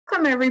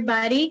Welcome,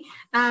 everybody.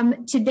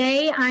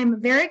 Today, I'm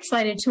very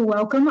excited to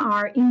welcome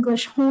our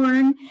English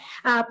horn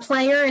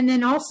player and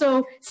then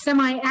also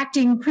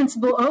semi-acting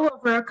principal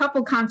over a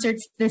couple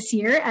concerts this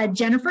year,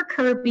 Jennifer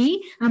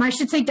Kirby. I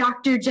should say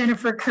Dr.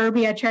 Jennifer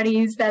Kirby. I try to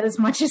use that as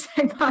much as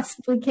I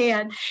possibly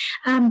can.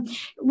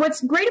 What's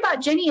great about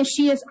Jenny is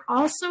she is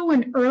also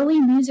an early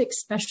music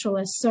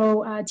specialist.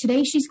 So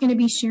today she's going to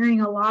be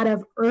sharing a lot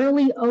of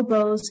early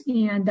oboes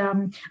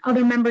and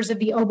other members of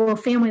the oboe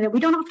family that we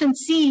don't often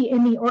see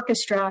in the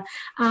orchestra.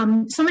 So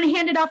I'm going to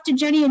hand it off to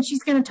Jenny, and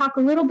she's going to talk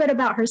a little bit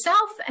about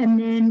herself, and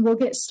then we'll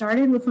get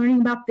started with learning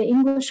about the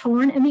English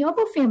horn and the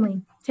oboe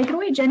family. Take it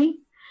away, Jenny.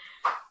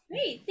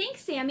 Great,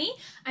 thanks, Sammy.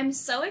 I'm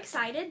so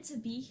excited to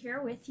be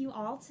here with you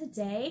all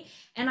today,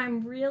 and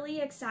I'm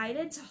really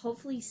excited to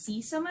hopefully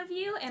see some of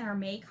you in our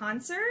May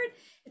concert.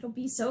 It'll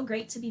be so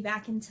great to be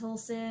back in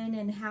Tilson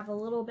and have a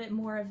little bit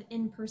more of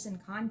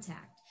in-person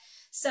contact.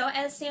 So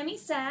as Sammy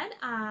said,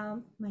 my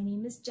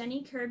name is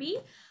Jenny Kirby.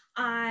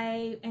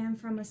 I am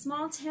from a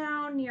small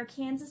town near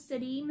Kansas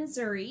City,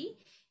 Missouri,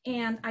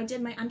 and I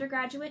did my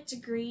undergraduate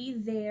degree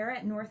there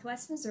at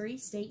Northwest Missouri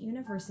State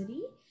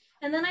University.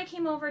 And then I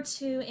came over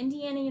to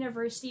Indiana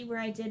University where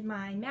I did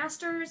my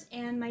master's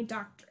and my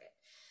doctorate.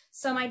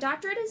 So my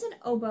doctorate is in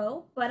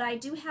oboe, but I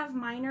do have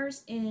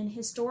minors in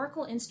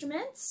historical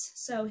instruments,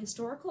 so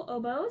historical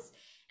oboes.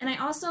 And I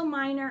also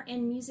minor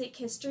in music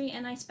history,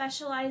 and I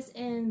specialize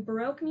in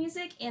Baroque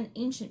music and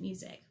ancient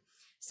music.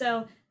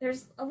 So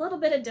there's a little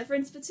bit of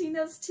difference between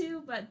those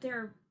two, but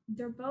they're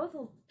both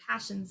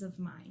passions of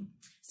mine.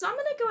 So I'm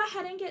going to go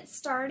ahead and get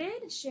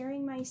started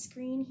sharing my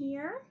screen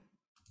here.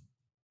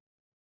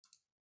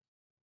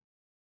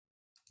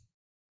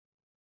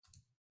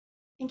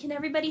 And can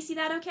everybody see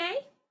that okay?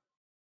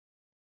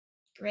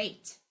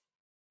 Great.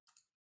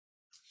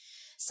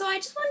 So I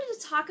just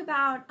wanted to talk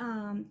about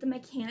the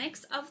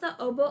mechanics of the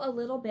oboe a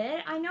little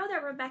bit. I know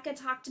that Rebecca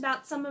talked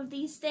about some of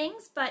these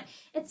things, but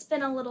it's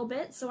been a little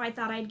bit, so I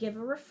thought I'd give a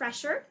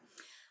refresher.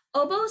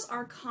 Oboes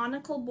are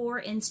conical bore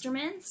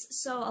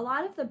instruments, so a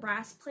lot of the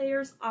brass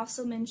players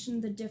also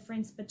mentioned the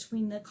difference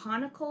between the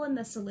conical and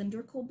the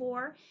cylindrical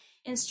bore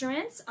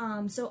instruments.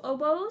 So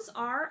oboes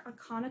are a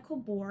conical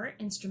bore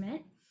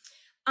instrument.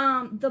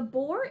 The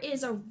bore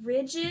is a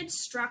rigid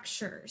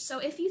structure. So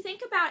if you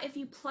think about if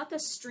you pluck a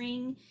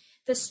string,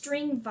 the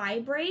string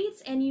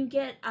vibrates and you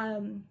get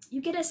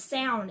a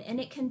sound and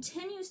it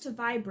continues to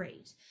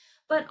vibrate.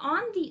 But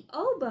on the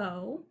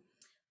oboe,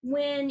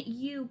 when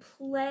you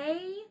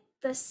play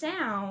the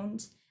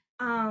sound,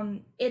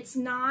 it's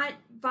not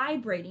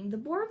vibrating. The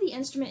bore of the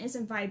instrument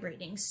isn't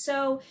vibrating.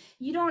 So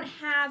you don't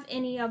have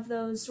any of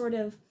those sort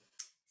of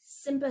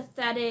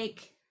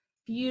sympathetic,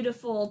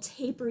 beautiful,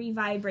 tapery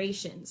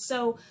vibrations.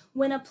 So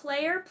when a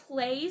player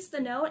plays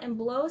the note and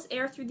blows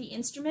air through the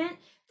instrument,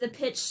 the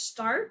pitch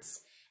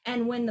starts.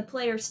 And when the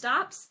player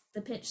stops, the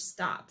pitch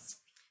stops.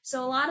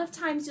 So a lot of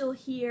times you'll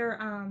hear,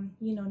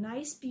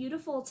 nice,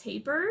 beautiful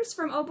tapers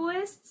from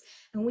oboists,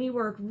 and we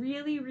work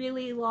really,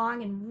 really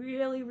long and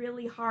really,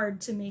 really hard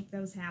to make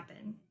those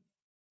happen.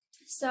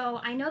 So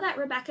I know that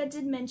Rebecca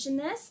did mention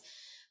this,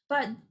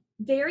 but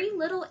very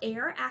little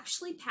air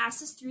actually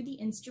passes through the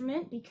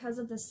instrument because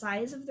of the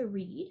size of the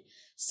reed.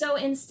 So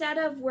instead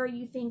of where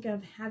you think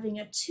of having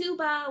a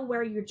tuba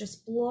where you're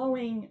just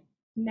blowing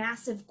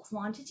massive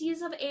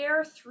quantities of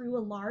air through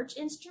a large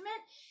instrument,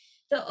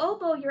 the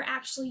oboe, you're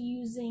actually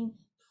using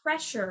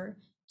pressure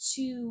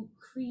to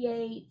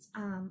create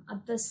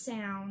the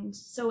sound.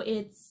 So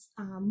it's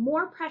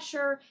more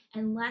pressure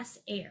and less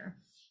air.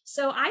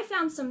 So I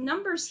found some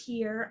numbers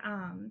here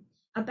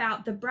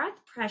about the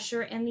breath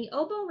pressure, and the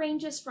oboe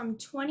ranges from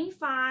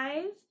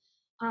 25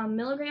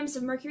 milligrams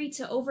of mercury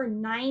to over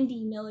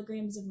 90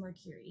 milligrams of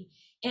mercury.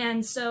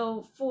 And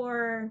so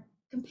for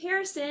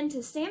comparison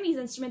to Sammy's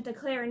instrument, the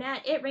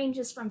clarinet, it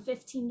ranges from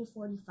 15 to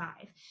 45.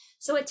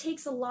 So it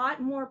takes a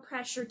lot more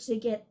pressure to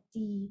get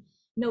the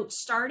note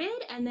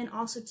started and then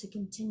also to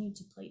continue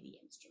to play the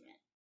instrument.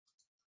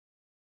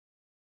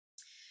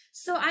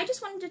 So I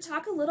just wanted to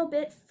talk a little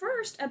bit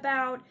first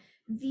about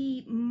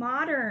the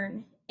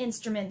modern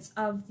instruments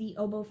of the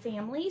oboe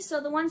family, so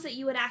the ones that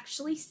you would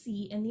actually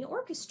see in the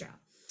orchestra.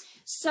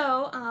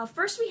 So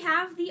first we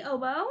have the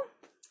oboe,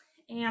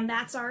 and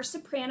that's our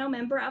soprano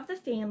member of the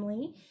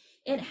family.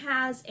 It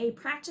has a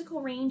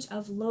practical range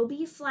of low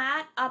B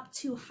flat up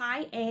to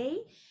high A,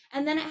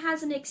 and then it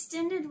has an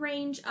extended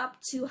range up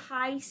to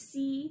high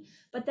C,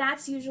 but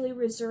that's usually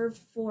reserved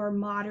for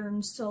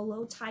modern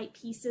solo type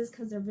pieces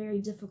because they're very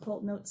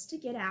difficult notes to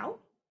get out.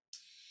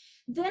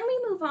 Then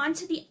we move on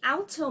to the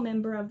alto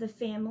member of the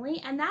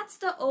family, and that's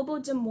the oboe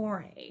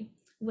d'amore,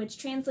 which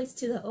translates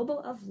to the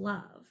oboe of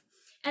love.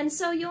 And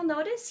so you'll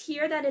notice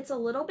here that it's a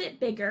little bit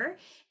bigger.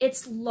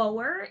 It's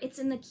lower, it's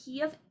in the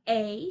key of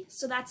A,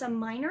 so that's a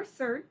minor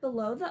third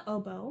below the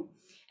oboe.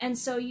 And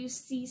so you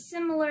see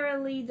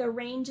similarly, the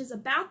range is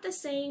about the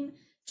same,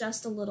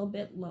 just a little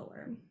bit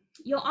lower.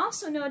 You'll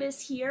also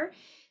notice here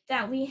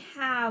that we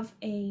have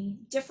a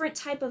different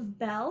type of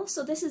bell.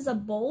 So this is a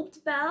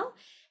bulbed bell,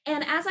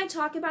 And as I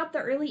talk about the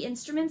early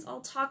instruments,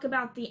 I'll talk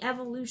about the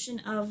evolution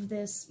of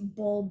this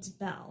bulbed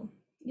bell.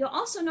 You'll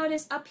also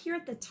notice up here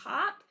at the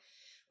top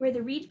where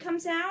the reed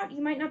comes out,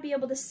 you might not be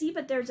able to see,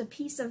 but there's a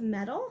piece of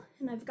metal,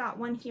 and I've got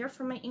one here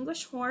for my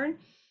English horn,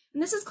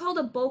 and this is called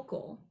a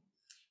bocal.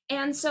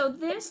 And so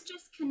this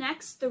just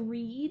connects the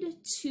reed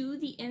to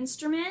the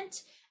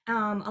instrument,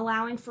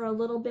 allowing for a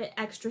little bit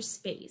extra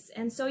space.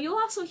 And so you'll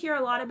also hear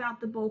a lot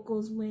about the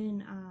bocals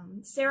when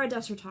Sarah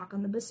does her talk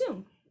on the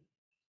bassoon.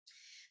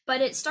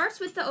 But it starts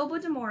with the oboe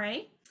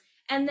d'amore,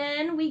 and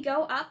then we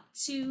go up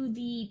to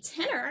the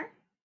tenor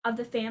of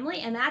the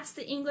family, and that's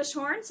the English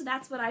horn. So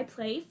that's what I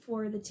play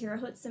for the Terre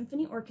Haute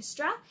Symphony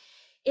Orchestra.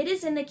 It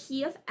is in the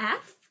key of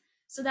F.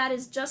 So that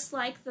is just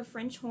like the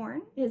French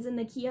horn is in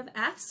the key of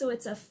F. So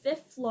it's a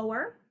fifth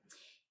lower.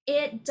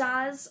 It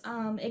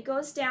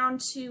goes down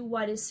to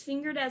what is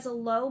fingered as a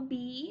low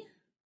B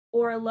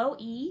or a low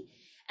E.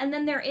 And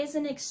then there is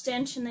an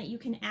extension that you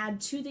can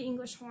add to the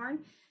English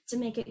horn to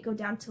make it go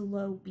down to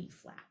low B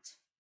flat.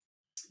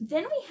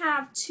 Then we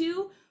have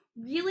two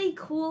really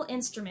cool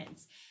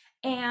instruments,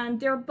 and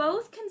they're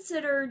both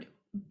considered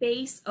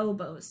bass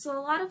oboes. So a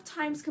lot of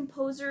times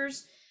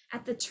composers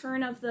at the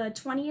turn of the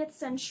 20th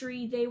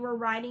century, they were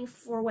writing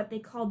for what they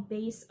called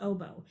bass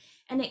oboe.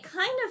 And it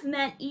kind of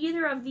meant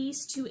either of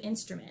these two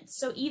instruments.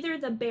 So either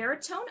the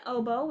baritone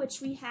oboe, which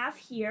we have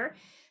here,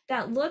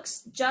 that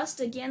looks just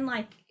again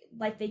like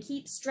they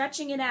keep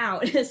stretching it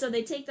out. So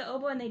they take the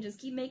oboe and they just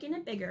keep making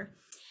it bigger.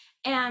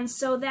 And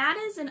so that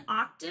is an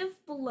octave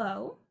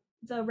below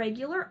the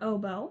regular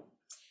oboe.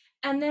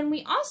 And then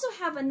we also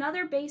have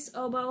another bass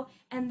oboe,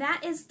 and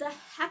that is the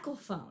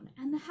heckelphone.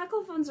 And the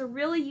heckelphone's a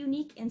really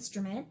unique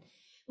instrument.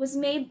 It was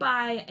made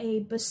by a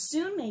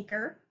bassoon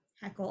maker,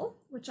 Heckel,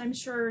 which I'm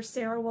sure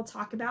Sarah will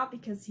talk about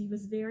because he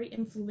was very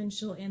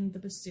influential in the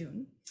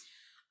bassoon.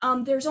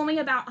 There's only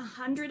about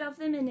 100 of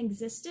them in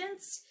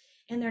existence,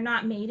 and they're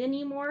not made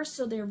anymore,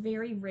 so they're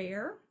very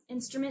rare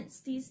instruments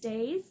these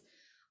days.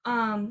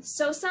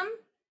 So some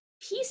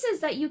pieces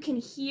that you can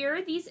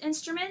hear these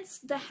instruments,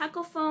 the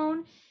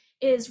heckelphone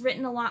is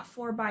written a lot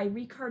for by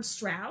Richard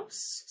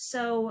Strauss.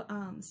 So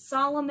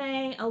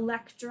Salome,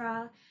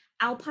 Electra,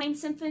 Alpine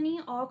Symphony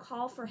all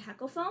call for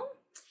heckelphone.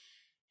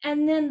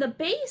 And then the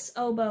bass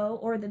oboe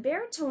or the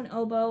baritone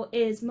oboe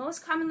is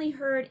most commonly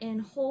heard in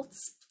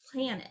Holst's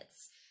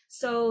Planets.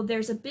 So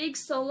there's a big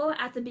solo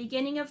at the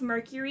beginning of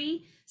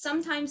Mercury.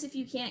 Sometimes if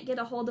you can't get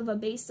a hold of a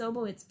bass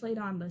oboe, it's played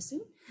on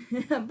bassoon,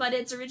 but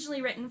it's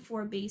originally written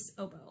for bass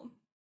oboe.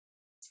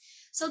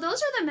 So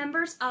those are the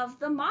members of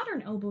the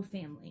modern oboe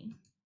family.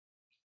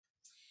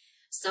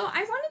 So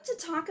I wanted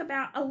to talk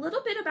about a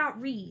little bit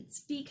about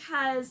reeds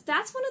because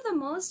that's one of the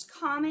most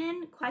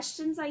common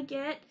questions I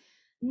get,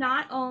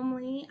 not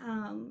only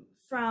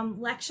from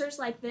lectures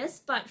like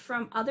this, but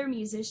from other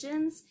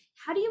musicians.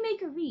 How do you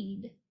make a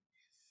reed?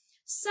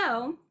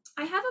 So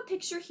I have a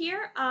picture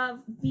here of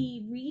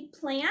the reed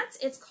plant.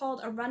 It's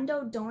called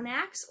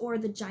Arundodonax, or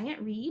the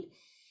giant reed.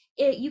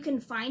 You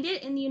can find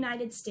it in the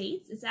United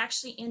States. It's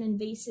actually an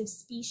invasive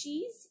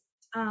species.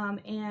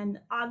 And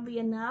oddly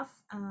enough,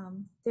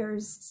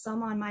 there's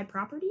some on my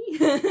property,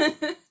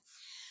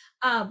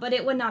 but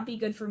it would not be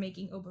good for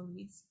making oboe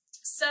reeds.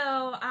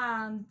 So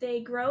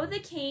they grow the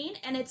cane,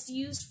 and it's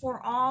used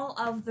for all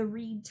of the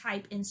reed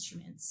type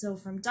instruments. So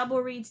from double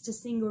reeds to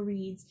single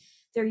reeds,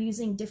 they're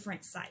using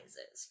different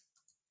sizes.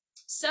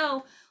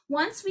 So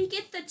once we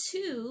get the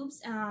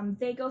tubes,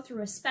 they go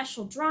through a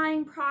special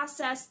drying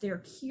process,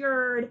 they're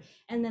cured,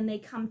 and then they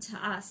come to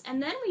us.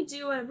 And then we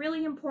do a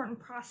really important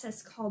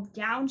process called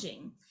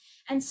gouging.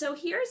 And so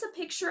here's a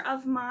picture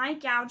of my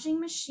gouging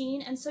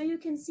machine. And so you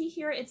can see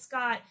here, it's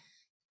got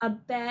a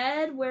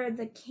bed where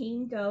the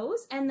cane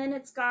goes, and then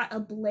it's got a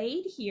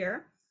blade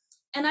here.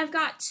 And I've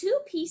got two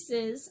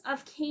pieces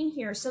of cane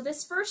here. So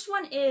this first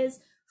one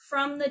is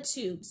from the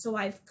tube. So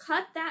I've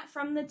cut that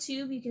from the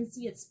tube. You can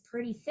see it's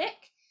pretty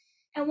thick.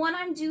 And what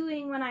I'm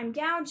doing when I'm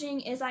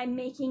gouging is I'm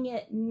making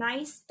it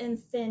nice and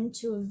thin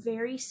to a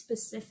very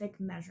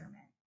specific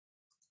measurement.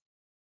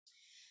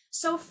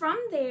 So from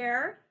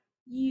there,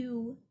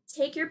 you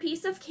take your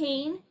piece of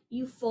cane,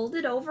 you fold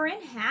it over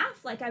in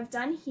half like I've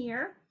done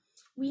here.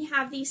 We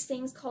have these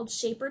things called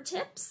shaper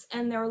tips,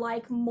 and they're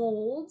like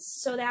molds.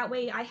 So that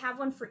way I have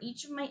one for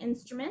each of my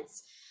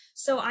instruments.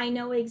 So I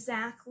know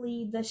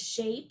exactly the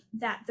shape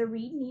that the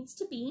reed needs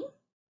to be.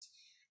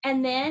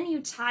 And then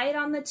you tie it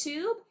on the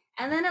tube,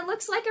 and then it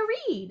looks like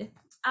a reed.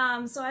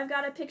 So I've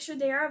got a picture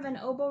there of an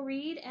oboe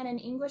reed and an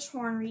English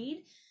horn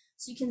reed.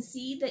 So you can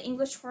see the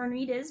English horn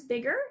reed is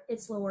bigger,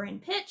 it's lower in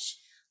pitch,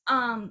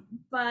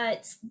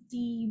 but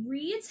the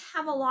reeds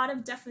have a lot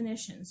of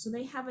definition. So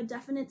they have a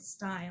definite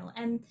style,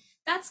 and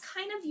that's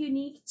kind of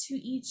unique to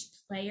each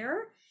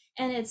player.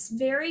 And it's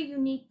very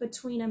unique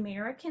between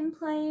American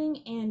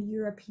playing and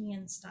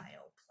European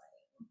style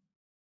playing.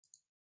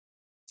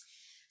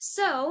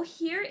 So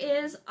here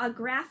is a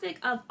graphic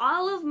of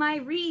all of my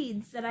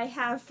reeds that I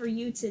have for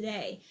you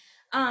today.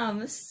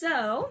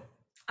 So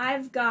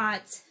I've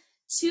got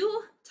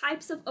two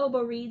types of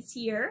oboe reeds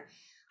here.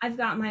 I've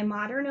got my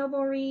modern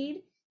oboe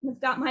reed, I've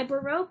got my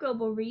Baroque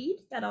oboe reed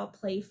that I'll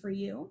play for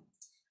you.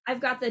 I've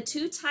got the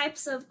two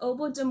types of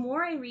oboe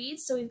d'amore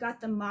reeds. So we've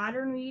got the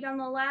modern reed on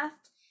the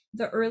left,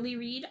 the early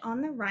reed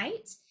on the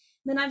right.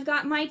 Then I've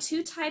got my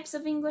two types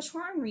of English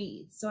horn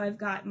reeds. So I've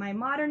got my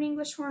modern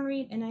English horn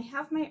reed and I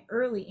have my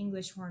early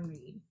English horn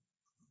reed.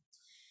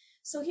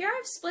 So here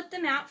I've split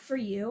them out for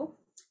you.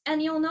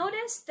 And you'll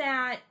notice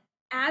that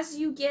as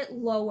you get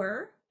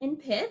lower in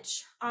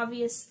pitch,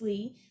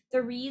 obviously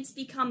the reeds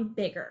become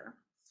bigger.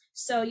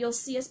 So you'll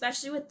see,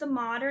 especially with the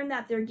modern,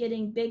 that they're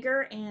getting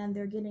bigger and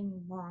they're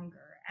getting longer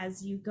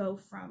as you go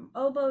from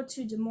oboe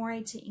to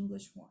d'amore to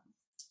English horn.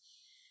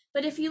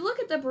 But if you look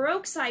at the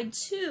Baroque side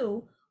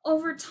too,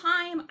 over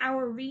time,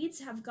 our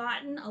reeds have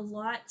gotten a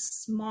lot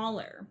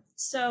smaller.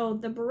 So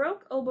the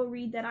Baroque oboe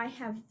reed that I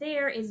have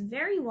there is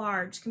very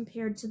large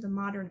compared to the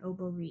modern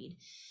oboe reed.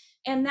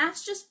 And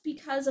that's just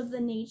because of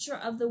the nature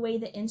of the way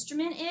the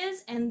instrument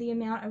is and the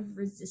amount of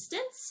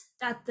resistance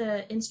that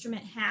the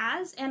instrument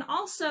has, and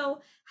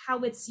also how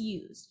it's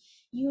used.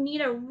 You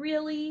need a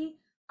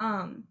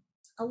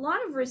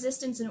lot of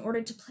resistance in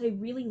order to play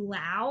really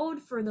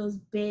loud for those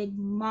big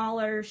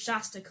Mahler,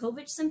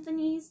 Shostakovich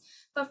symphonies.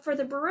 But for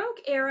the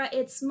Baroque era,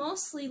 it's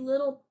mostly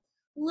little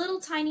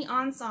tiny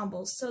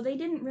ensembles, so they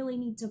didn't really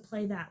need to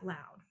play that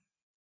loud.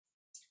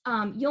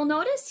 You'll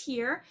notice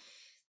here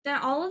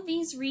that all of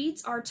these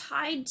reeds are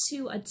tied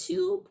to a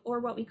tube, or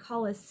what we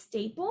call a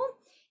staple,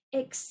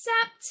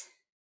 except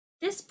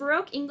this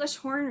Baroque English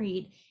horn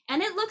reed,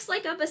 and it looks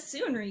like a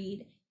bassoon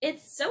reed.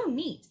 It's so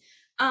neat.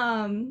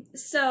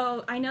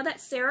 So I know that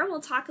Sarah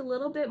will talk a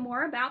little bit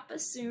more about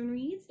bassoon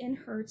reeds in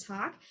her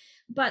talk,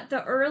 but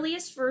the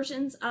earliest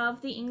versions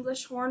of the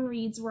English horn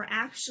reeds were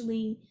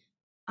actually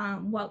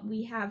what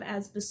we have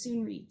as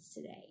bassoon reeds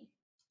today.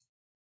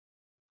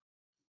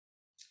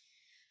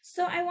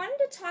 So I wanted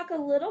to talk a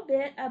little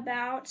bit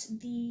about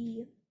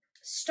the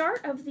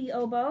start of the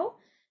oboe,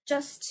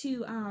 just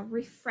to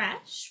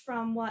refresh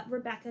from what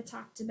Rebecca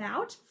talked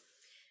about.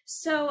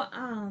 So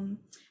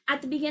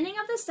at the beginning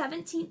of the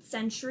 17th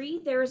century,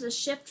 there was a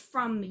shift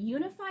from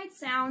unified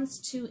sounds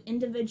to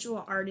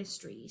individual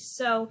artistry.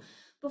 So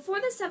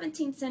before the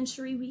 17th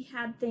century, we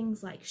had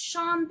things like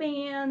sham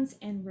bands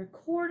and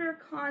recorder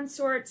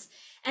consorts,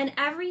 and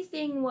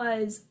everything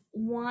was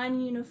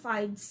one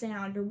unified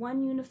sound or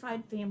one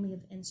unified family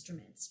of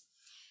instruments.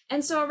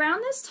 And so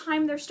around this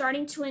time, they're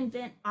starting to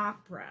invent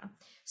opera.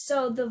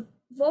 So the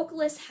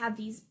vocalists have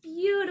these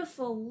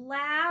beautiful,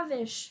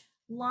 lavish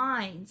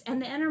lines,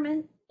 and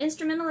the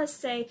instrumentalists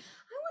say, I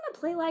want to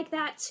play like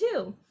that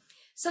too.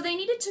 So they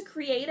needed to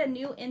create a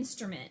new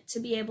instrument to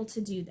be able to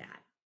do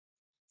that.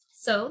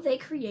 So they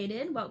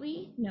created what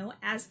we know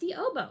as the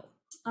oboe.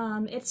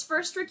 Its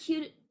first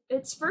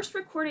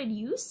recorded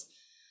use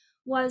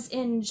was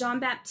in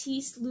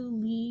Jean-Baptiste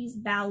Lully's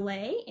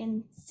ballet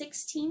in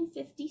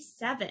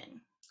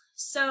 1657.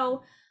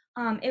 So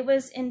it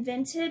was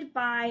invented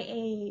by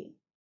a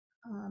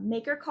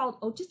maker called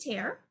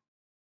Orchestra.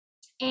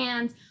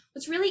 And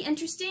what's really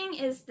interesting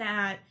is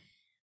that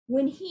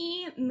when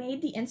he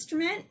made the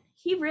instrument,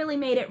 he really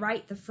made it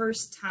right the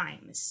first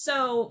time.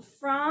 So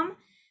from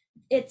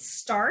its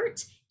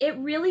start, it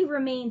really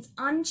remains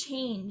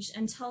unchanged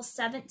until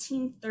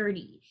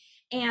 1730.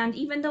 And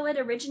even though it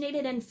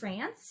originated in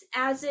France,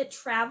 as it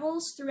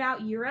travels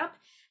throughout Europe,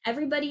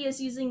 everybody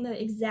is using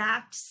the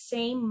exact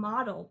same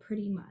model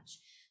pretty much.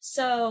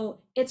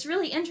 So it's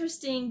really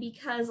interesting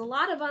because a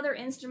lot of other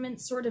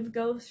instruments sort of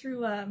go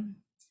through an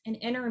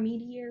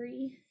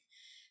intermediary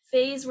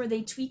phase where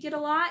they tweak it a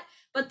lot,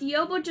 but the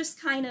oboe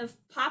just kind of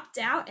popped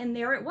out and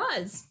there it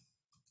was.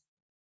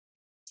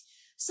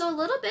 So a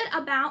little bit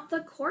about the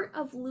court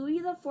of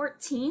Louis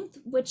XIV,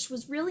 which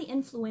was really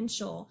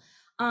influential,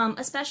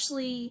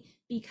 especially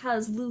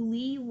because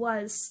Lully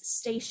was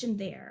stationed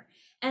there.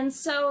 And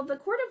so the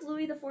court of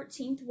Louis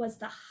XIV was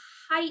the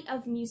height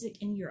of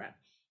music in Europe.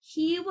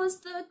 He was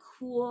the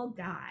cool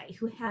guy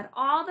who had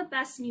all the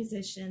best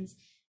musicians.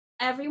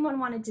 Everyone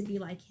wanted to be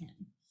like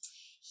him.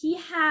 He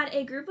had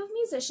a group of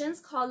musicians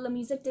called La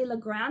Musique de la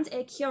Grande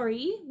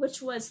Écurie,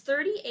 which was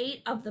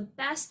 38 of the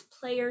best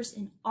players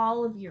in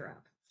all of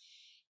Europe.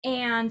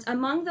 And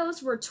among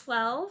those were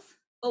 12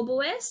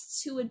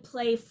 oboists who would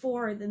play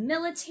for the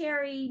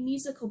military,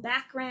 musical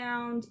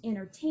background,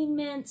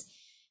 entertainment,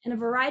 and a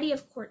variety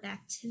of court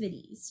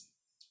activities.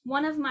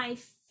 One of my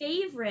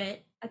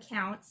favorite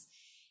accounts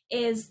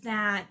is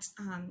that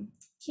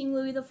King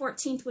Louis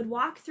XIV would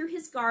walk through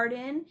his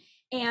garden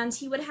and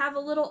he would have a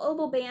little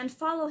oboe band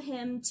follow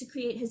him to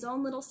create his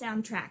own little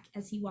soundtrack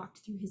as he walked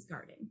through his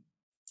garden.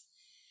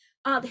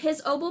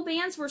 His oboe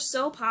bands were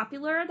so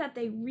popular that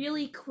they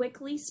really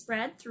quickly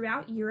spread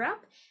throughout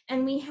Europe.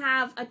 And we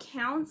have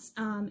accounts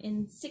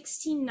in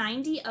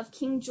 1690 of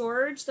King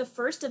George I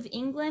of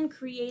England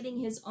creating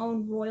his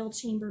own royal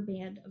chamber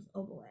band of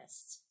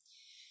oboists.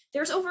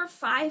 There's over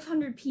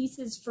 500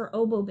 pieces for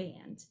oboe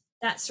band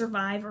that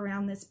survive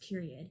around this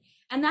period.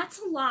 And that's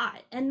a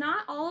lot. And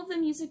not all of the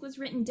music was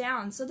written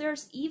down. So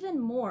there's even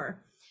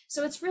more.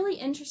 So it's really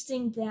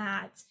interesting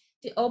that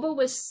the oboe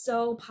was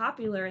so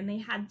popular, and they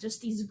had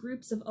just these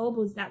groups of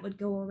oboes that would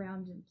go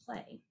around and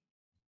play.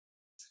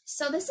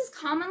 So this is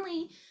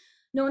commonly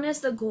known as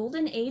the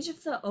golden age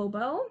of the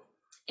oboe.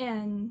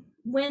 And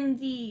when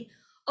the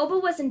oboe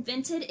was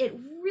invented, it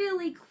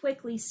really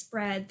quickly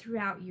spread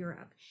throughout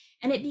Europe,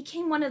 and it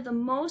became one of the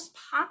most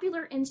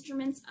popular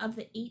instruments of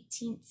the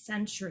 18th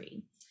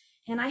century.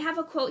 And I have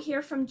a quote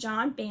here from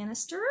John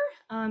Bannister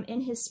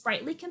in his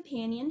Sprightly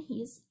Companion.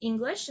 He's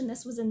English, and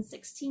this was in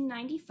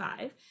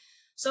 1695,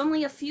 so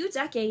only a few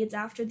decades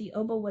after the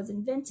oboe was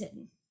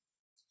invented.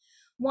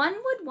 One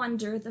would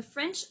wonder the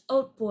French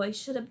hautboy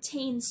should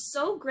obtain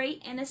so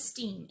great an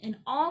esteem in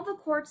all the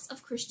courts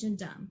of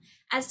Christendom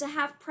as to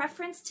have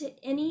preference to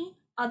any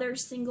other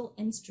single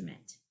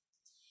instrument.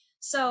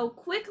 So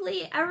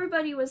quickly,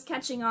 everybody was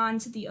catching on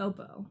to the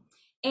oboe.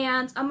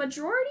 And a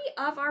majority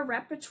of our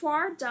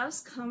repertoire does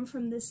come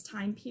from this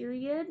time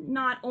period,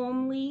 not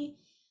only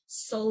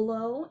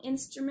solo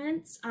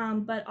instruments,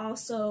 but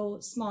also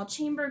small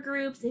chamber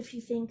groups. If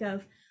you think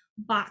of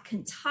Bach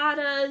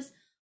cantatas,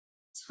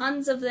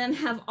 tons of them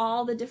have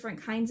all the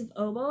different kinds of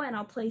oboe, and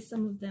I'll play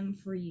some of them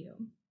for you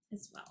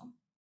as well.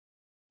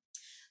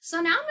 So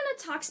now I'm going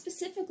to talk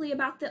specifically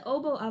about the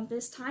oboe of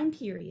this time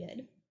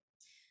period.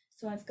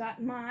 So I've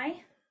got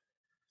my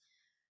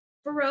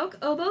Baroque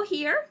oboe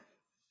here.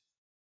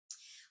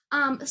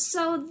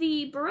 So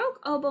the Baroque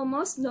oboe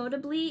most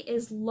notably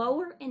is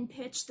lower in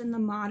pitch than the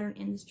modern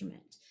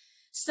instrument.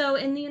 So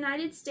in the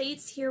United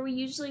States here, we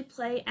usually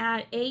play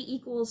at A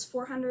equals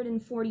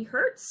 440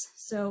 hertz,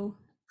 so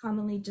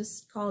commonly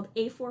just called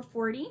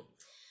A440.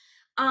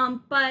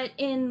 But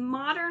in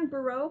modern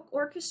Baroque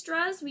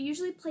orchestras, we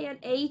usually play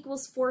at A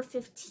equals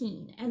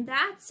 415, and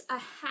that's a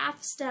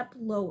half step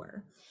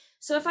lower.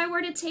 So if I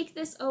were to take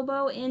this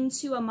oboe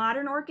into a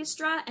modern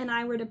orchestra and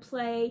I were to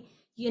play,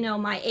 you know,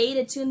 my A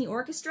to tune the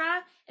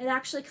orchestra, it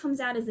actually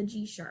comes out as a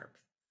G sharp.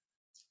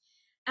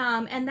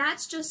 And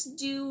that's just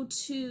due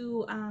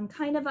to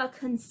kind of a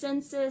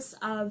consensus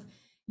of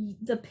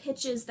the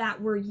pitches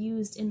that were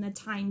used in the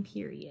time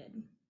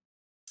period.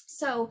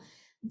 So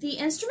the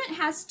instrument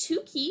has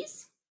two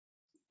keys,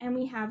 and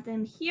we have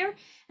them here,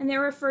 and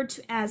they're referred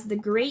to as the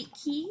great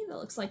key that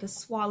looks like a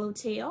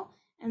swallowtail,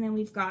 and then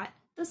we've got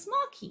the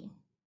small key.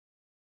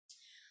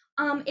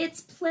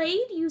 It's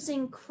played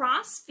using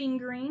cross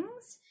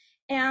fingerings,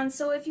 and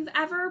so if you've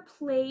ever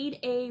played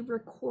a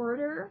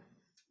recorder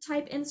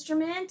type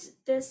instrument,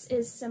 this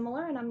is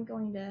similar, and I'm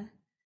going to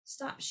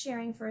stop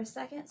sharing for a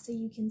second so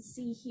you can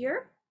see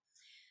here.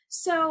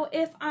 So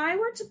if I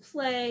were to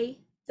play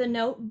the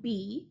note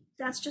B,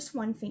 that's just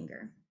one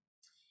finger.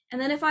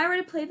 And then if I were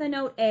to play the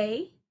note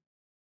A,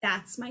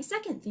 that's my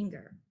second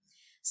finger.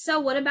 So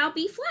what about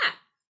B flat?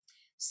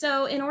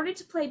 So in order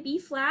to play B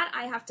flat,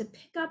 I have to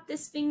pick up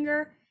this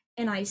finger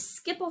and I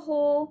skip a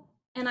hole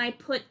and I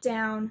put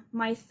down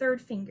my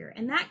third finger,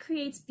 and that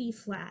creates B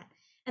flat.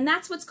 And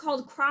that's what's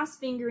called cross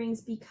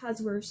fingerings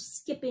because we're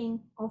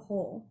skipping a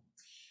hole.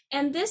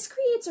 And this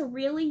creates a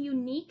really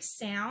unique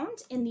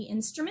sound in the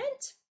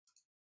instrument.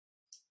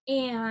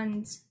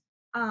 And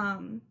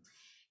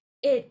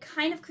it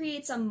kind of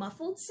creates a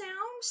muffled sound.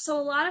 So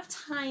a lot of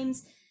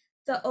times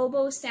the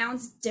oboe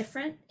sounds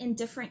different in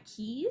different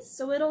keys.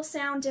 So it'll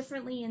sound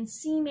differently in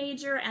C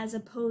major as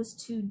opposed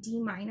to D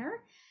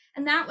minor.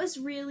 And that was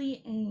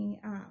really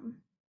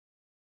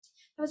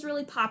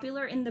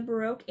popular in the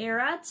Baroque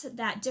era,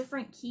 that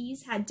different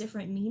keys had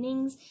different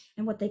meanings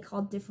and what they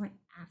called different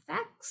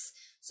affects.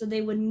 So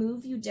they would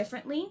move you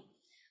differently.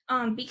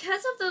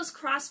 Because of those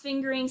cross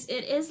fingerings,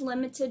 it is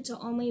limited to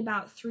only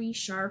about 3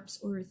 sharps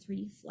or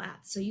 3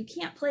 flats. So you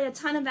can't play a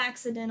ton of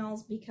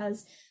accidentals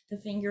because the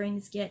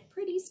fingerings get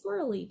pretty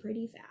squirrely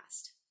pretty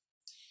fast.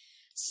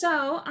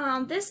 So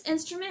this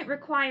instrument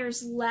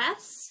requires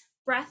less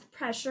breath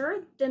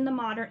pressure than the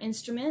modern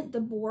instrument. The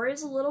bore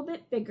is a little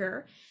bit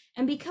bigger.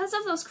 And because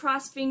of those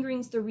cross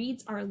fingerings, the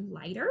reeds are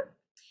lighter.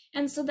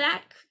 And so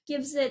that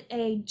gives it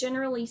a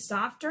generally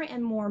softer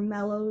and more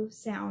mellow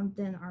sound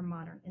than our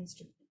modern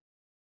instrument.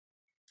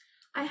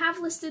 I have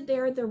listed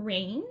there the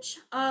range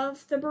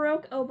of the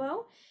Baroque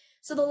oboe.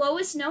 So the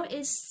lowest note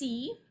is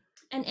C,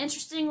 and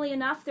interestingly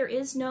enough, there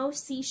is no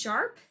C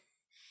sharp.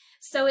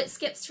 So it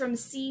skips from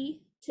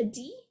C to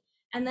D,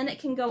 and then it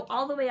can go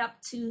all the way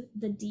up to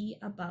the D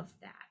above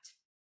that.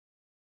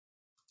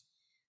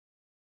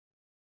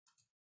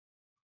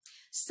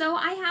 So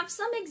I have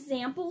some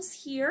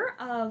examples here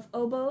of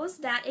oboes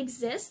that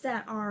exist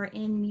that are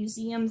in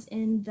museums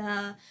in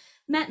the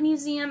Met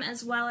Museum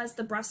as well as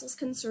the Brussels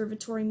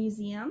Conservatory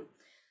Museum.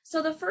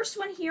 So the first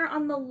one here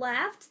on the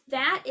left,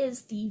 that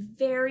is the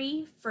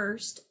very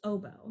first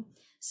oboe.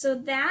 So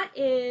that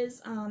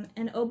is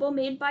an oboe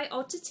made by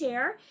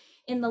Orchestra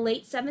in the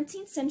late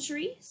 17th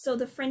century, so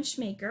the French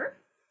maker.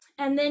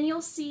 And then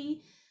you'll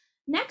see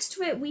next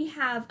to it we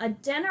have a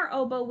Denner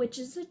oboe, which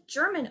is a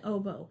German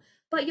oboe.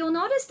 But you'll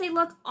notice they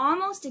look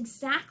almost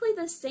exactly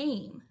the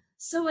same.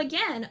 So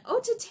again,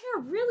 Orchestra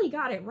really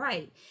got it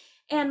right.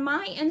 And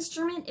my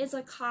instrument is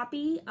a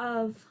copy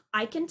of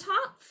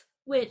Eichentopf,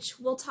 which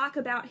we'll talk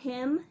about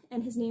him,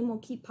 and his name will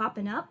keep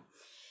popping up.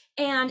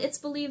 And it's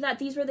believed that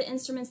these were the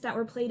instruments that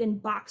were played in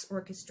Bach's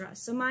orchestra.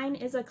 So mine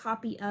is a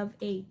copy of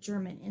a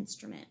German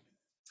instrument.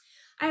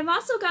 I've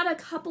also got a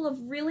couple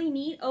of really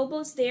neat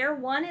oboes there.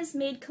 One is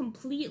made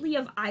completely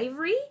of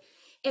ivory.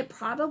 It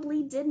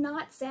probably did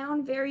not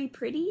sound very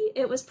pretty.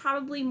 It was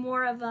probably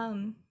more of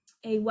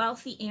a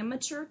wealthy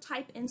amateur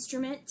type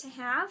instrument to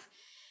have.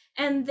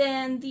 And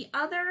then the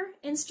other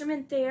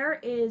instrument there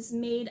is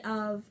made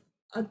of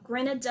a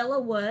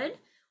grenadilla wood,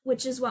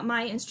 which is what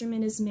my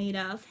instrument is made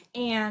of.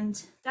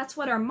 And that's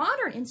what our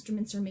modern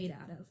instruments are made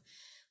out of.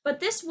 But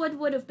this wood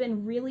would have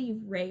been really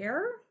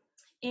rare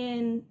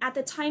at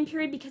the time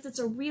period because it's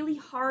a really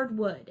hard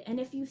wood. And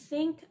if you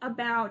think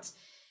about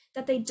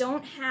that, they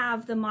don't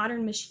have the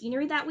modern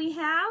machinery that we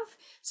have,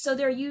 so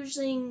they're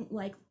using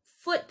like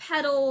foot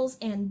pedals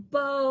and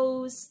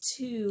bows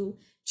to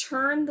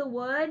churn the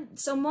wood.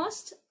 So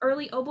most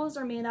early oboes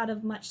are made out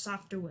of much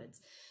softer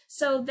woods.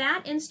 So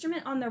that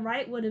instrument on the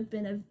right would have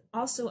been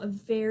also a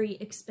very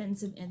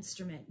expensive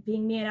instrument,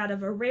 being made out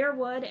of a rare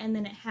wood, and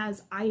then it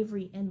has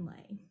ivory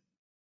inlay.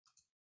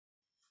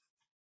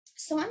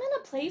 So I'm going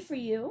to play for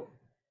you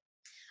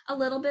a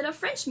little bit of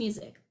French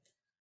music.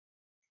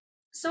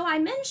 So I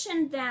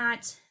mentioned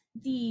that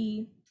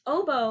the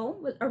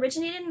oboe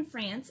originated in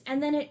France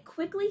and then it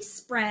quickly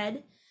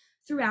spread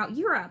throughout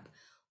Europe.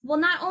 Well,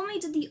 not only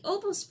did the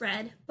oboe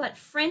spread, but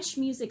French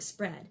music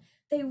spread.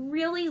 They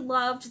really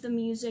loved the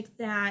music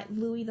that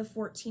Louis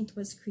XIV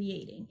was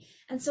creating.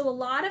 And so a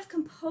lot of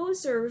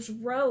composers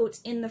wrote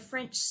in the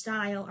French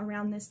style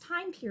around this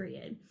time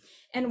period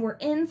and were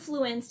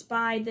influenced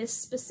by this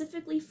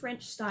specifically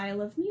French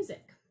style of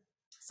music.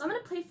 So I'm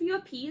going to play for you a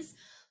piece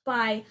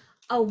by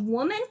a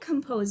woman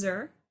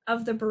composer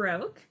of the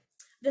Baroque.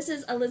 This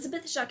is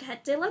Elizabeth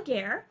Jacquet de la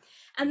Guerre,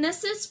 and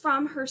this is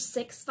from her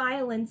 6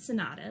 violin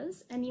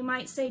sonatas. And you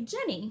might say,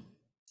 Jenny,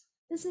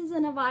 this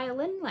isn't a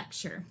violin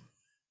lecture.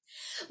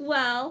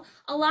 Well,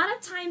 a lot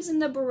of times in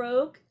the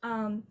Baroque,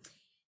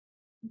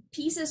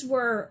 pieces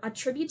were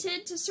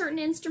attributed to certain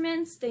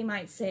instruments. They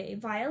might say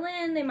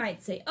violin, they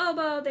might say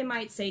oboe, they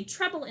might say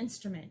treble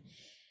instrument.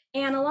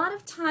 And a lot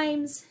of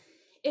times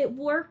it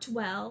worked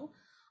well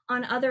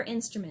on other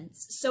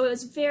instruments. So it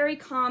was very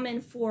common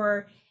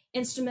for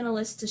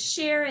instrumentalists to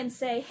share and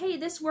say, hey,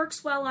 this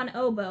works well on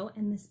oboe,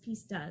 and this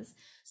piece does.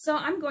 So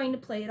I'm going to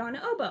play it on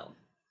oboe.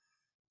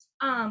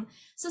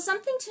 So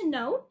something to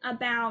note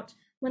about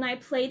when I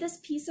play this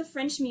piece of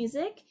French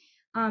music,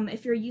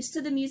 if you're used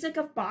to the music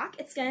of Bach,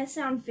 it's going to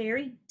sound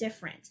very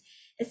different.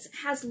 It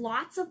has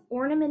lots of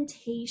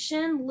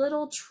ornamentation,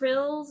 little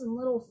trills and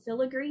little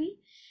filigree,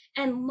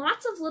 and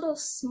lots of little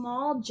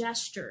small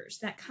gestures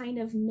that kind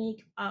of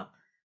make up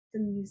the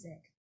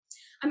music.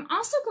 I'm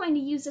also going to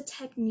use a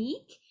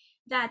technique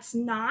that's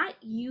not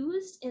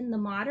used in the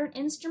modern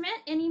instrument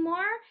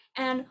anymore,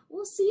 and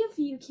we'll see if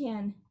you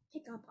can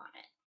pick up on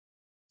it.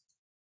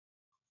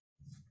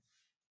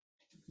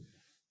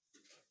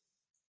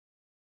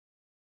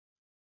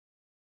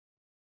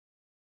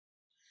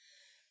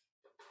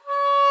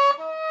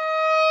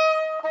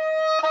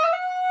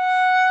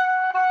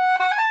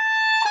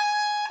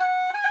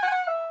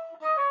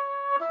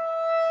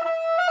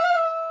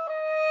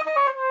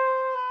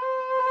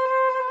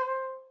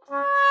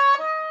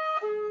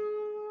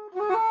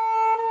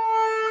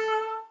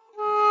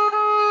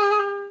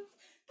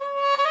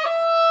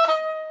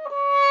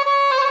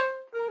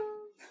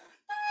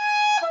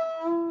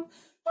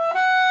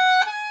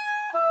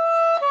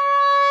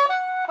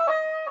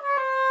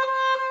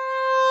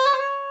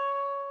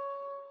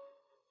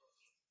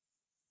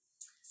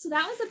 So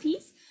that was a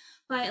piece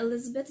by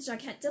Elizabeth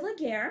Jacquet de la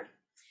Guerre.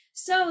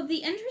 So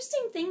the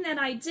interesting thing that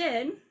I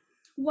did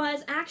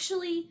was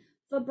actually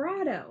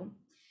vibrato.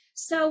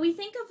 So we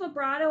think of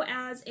vibrato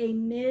as a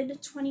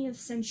mid-20th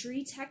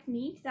century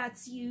technique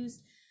that's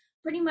used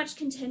pretty much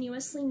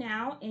continuously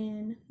now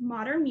in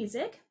modern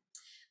music.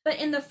 But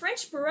in the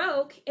French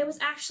Baroque, it was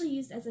actually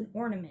used as an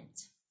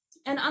ornament.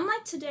 And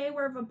unlike today,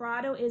 where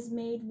vibrato is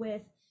made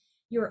with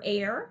your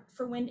air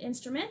for wind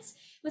instruments,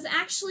 it was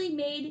actually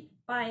made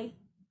by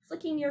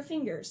flicking your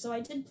fingers. So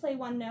I did play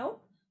one note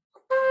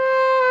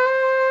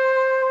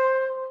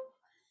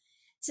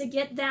to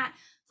get that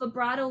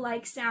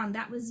vibrato-like sound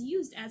that was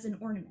used as an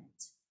ornament.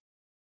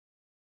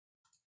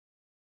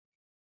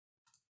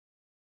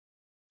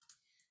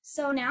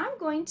 So now I'm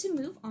going to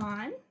move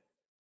on.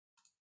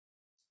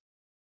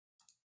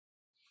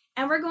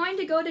 And we're going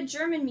to go to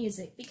German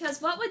music,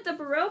 because what would the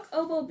Baroque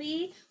oboe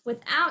be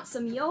without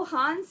some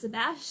Johann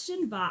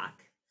Sebastian Bach?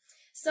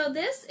 So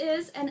this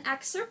is an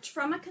excerpt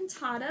from a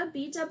cantata,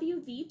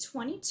 BWV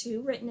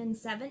 22, written in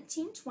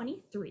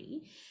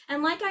 1723.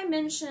 And like I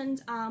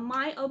mentioned,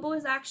 my oboe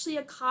is actually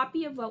a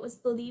copy of what was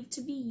believed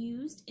to be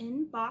used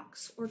in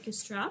Bach's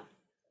orchestra.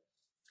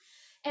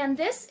 And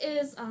this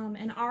is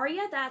an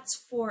aria that's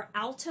for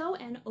alto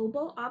and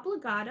oboe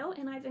obbligato,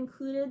 and I've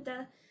included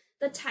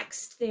the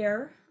text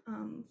there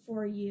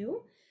for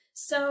you.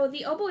 So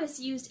the oboe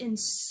is used in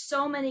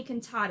so many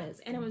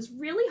cantatas, and it was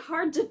really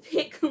hard to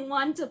pick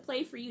one to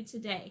play for you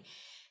today.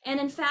 And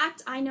in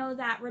fact, I know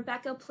that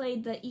Rebecca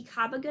played the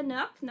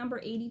Ikabaganuk, number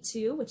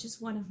 82, which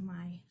is one of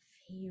my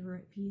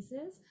favorite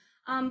pieces.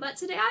 But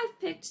today I've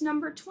picked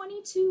number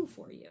 22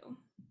 for you.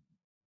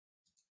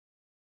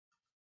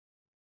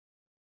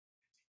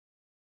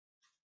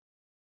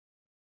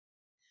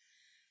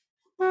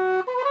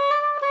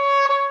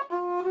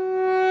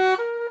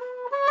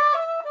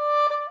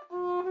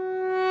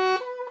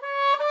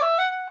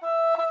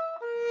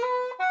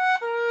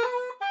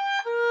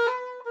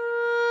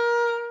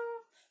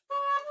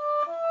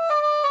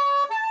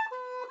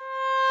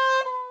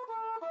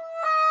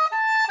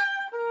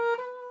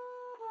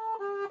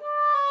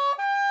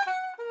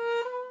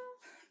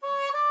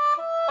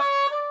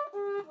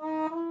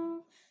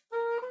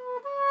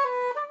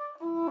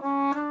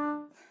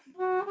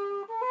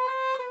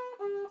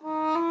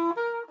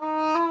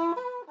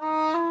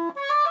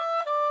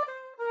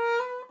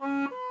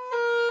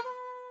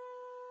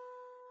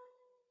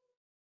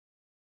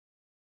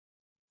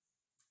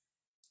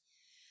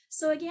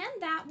 So again,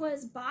 that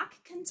was Bach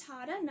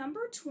Cantata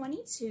number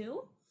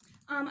 22.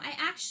 I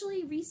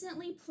actually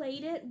recently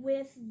played it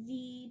with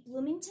the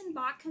Bloomington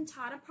Bach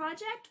Cantata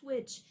Project,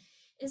 which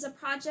is a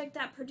project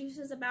that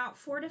produces about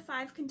 4 to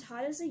 5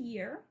 cantatas a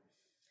year.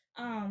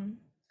 And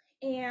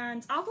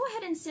I'll go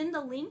ahead and send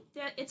the link.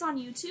 It's on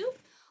YouTube.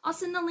 I'll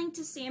send the link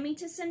to Sammy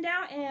to send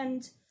out,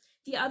 and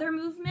the other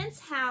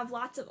movements have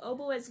lots of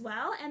oboe as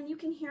well, and you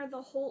can hear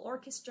the whole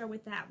orchestra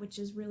with that, which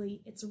is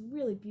really, it's a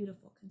really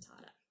beautiful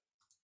cantata.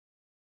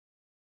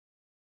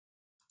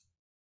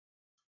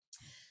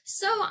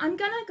 So I'm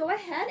gonna go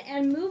ahead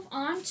and move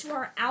on to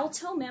our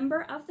alto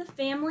member of the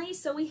family.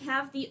 So we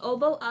have the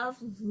oboe of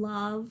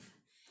love,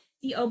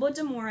 the oboe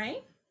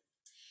d'amore.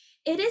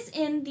 It is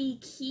in the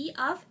key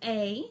of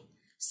A,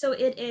 so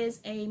it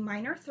is a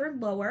minor third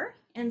lower,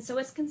 and so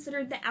it's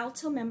considered the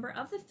alto member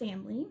of the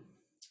family.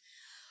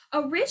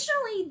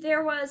 Originally,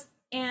 there was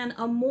an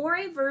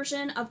amore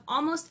version of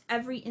almost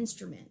every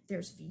instrument.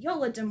 There's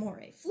viola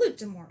d'amore, flute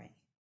d'amore,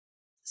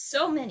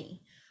 so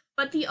many.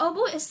 But the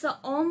oboe is the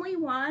only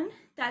one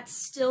that's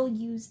still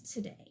used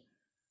today.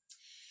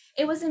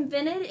 It was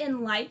invented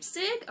in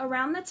Leipzig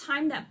around the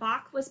time that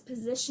Bach was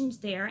positioned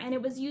there, and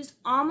it was used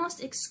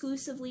almost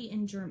exclusively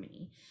in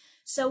Germany.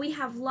 So we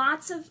have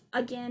lots of,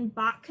 again,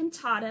 Bach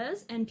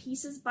cantatas and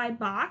pieces by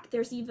Bach.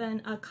 There's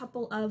even a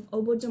couple of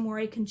oboe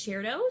d'amore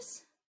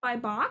concertos by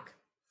Bach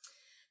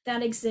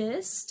that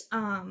exist.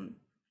 And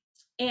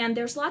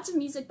there's lots of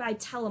music by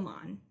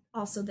Telemann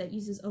also that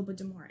uses oboe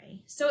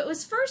d'amore. So it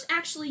was first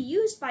actually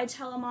used by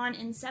Telemann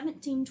in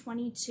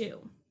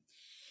 1722.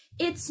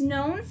 It's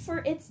known for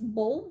its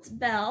bulbed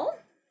bell,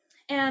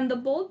 and the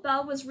bulbed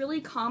bell was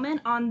really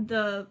common on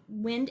the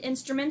wind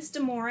instruments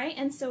d'amore.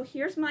 And so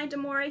here's my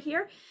d'amore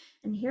here,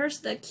 and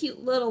here's the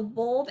cute little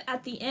bulb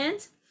at the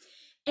end.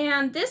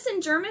 And this in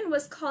German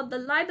was called the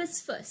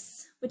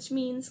Liebesfuß, which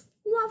means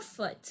love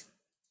foot.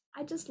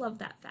 I just love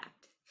that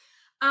fact.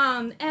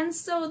 And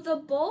so the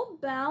bulb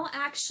bell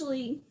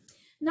actually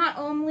not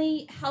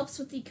only helps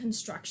with the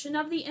construction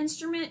of the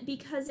instrument,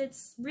 because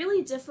it's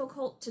really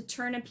difficult to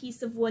turn a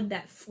piece of wood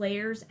that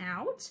flares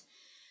out,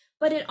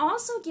 but it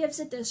also gives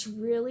it this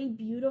really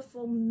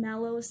beautiful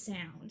mellow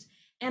sound.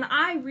 And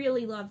I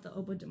really love the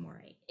oboe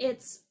d'amore.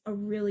 It's a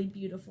really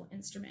beautiful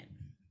instrument.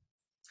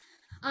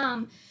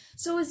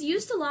 So it was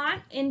used a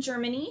lot in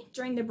Germany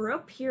during the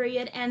Baroque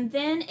period, and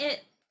then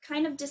it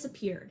kind of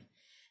disappeared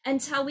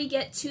until we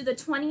get to the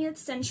 20th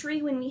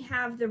century, when we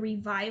have the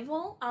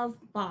revival of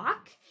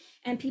Bach,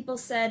 and people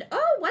said,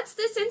 oh, what's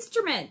this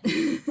instrument?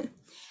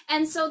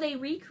 And so they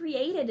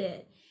recreated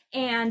it,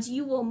 and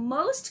you will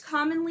most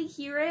commonly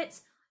hear it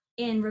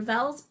in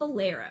Ravel's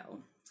Bolero.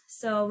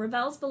 So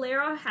Ravel's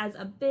Bolero has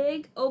a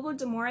big oboe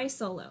d'amore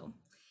solo,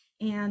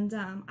 and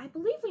I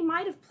believe we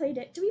might have played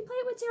it. Did we play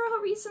it with Terre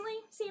Haute recently,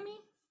 Sammy?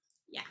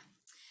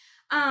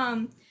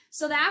 Yeah.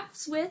 So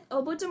that's with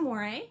oboe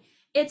d'amore.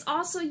 It's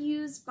also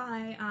used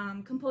by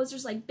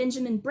composers like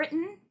Benjamin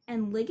Britten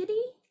and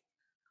Ligeti.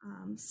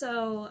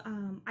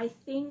 I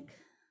think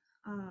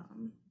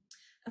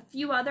a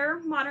few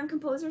other modern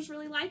composers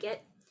really like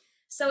it.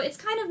 So it's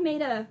kind of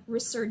made a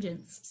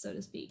resurgence, so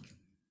to speak.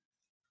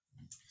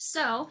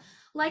 So,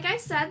 like I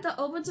said, the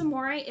oboe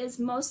d'amore is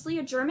mostly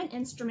a German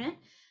instrument.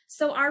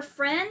 So our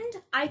friend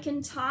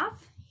Eikentopf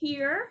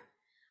here,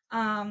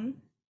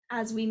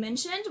 as we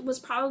mentioned, was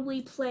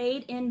probably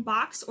played in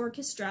Bach's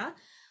orchestra.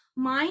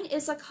 Mine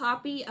is a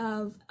copy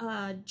of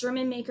a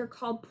German maker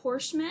called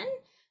Porschmann,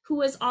 who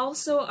was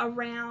also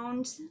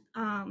around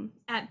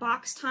at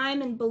Bach's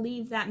time and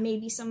believed that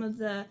maybe some of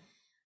the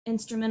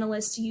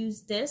instrumentalists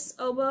used this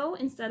oboe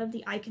instead of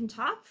the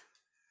Eikentopf.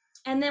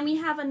 And then we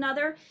have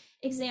another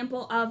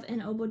example of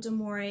an oboe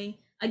d'amore,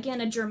 again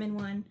a German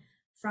one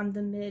from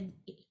the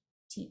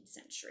mid-18th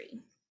century.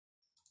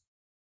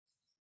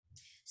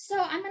 So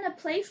I'm going to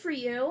play for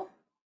you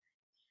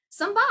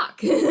some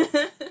Bach.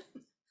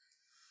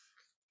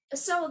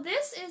 So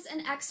this is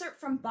an excerpt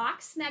from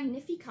Bach's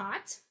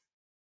Magnificat.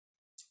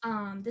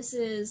 This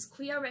is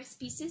Quia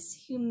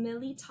Respicis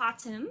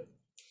Humilitatem.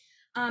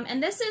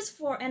 And this is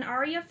for an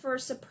aria for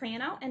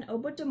soprano and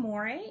oboe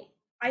d'amore,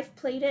 I've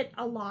played it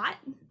a lot.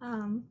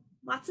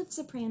 Lots of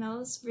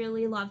sopranos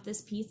really love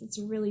this piece. It's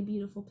a really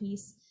beautiful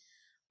piece.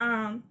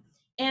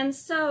 And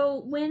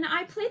so when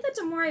I play the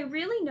d'amore, I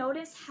really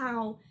notice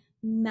how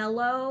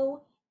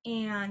mellow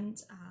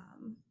and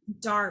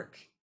dark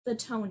the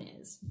tone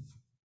is.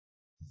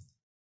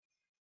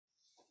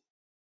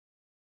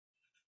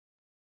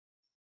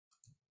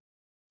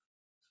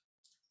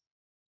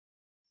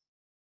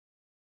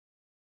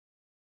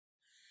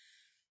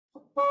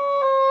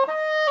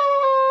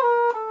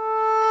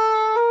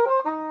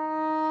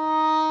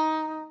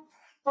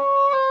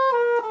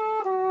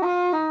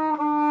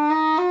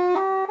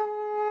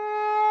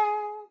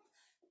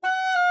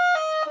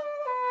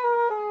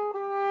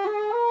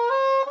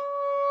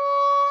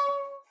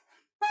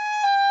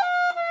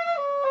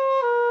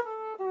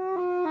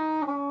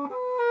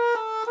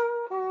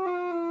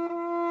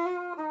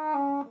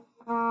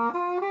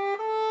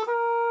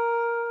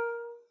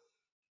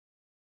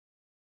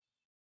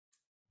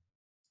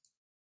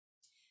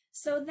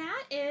 So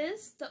that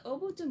is the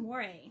oboe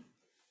d'amore.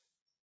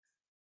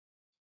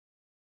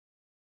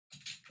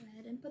 Go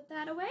ahead and put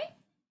that away.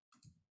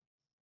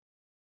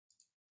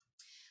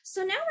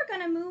 So now we're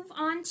going to move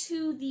on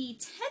to the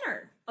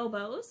tenor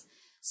oboes.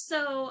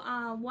 So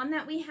one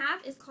that we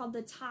have is called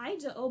the taille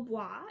de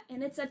hautbois,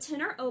 and it's a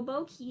tenor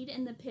oboe keyed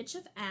in the pitch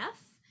of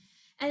F,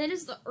 and it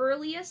is the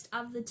earliest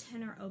of the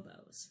tenor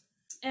oboes.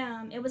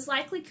 It was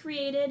likely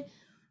created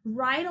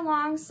right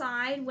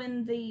alongside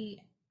when the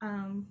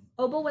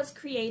oboe was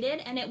created,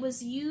 and it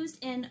was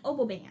used in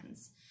oboe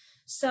bands.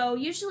 So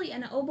usually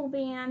an oboe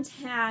band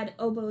had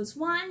oboes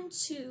 1,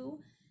 2,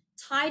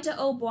 taille de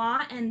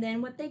hautbois, and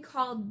then what they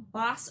called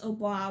basse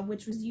hautbois,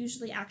 which was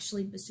usually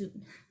actually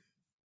bassoon.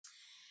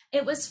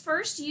 It was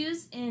first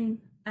used in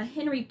a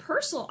Henry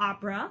Purcell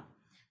opera,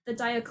 the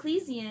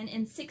Dioclesian,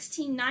 in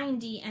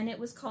 1690, and it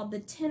was called the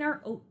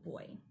tenor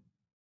hautboy.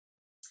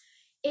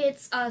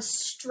 It's a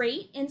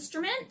straight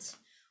instrument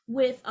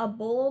with a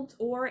bulbed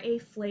or a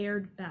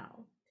flared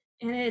bell,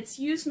 and it's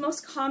used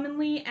most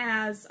commonly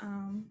as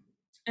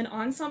an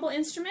ensemble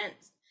instrument,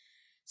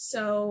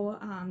 so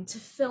to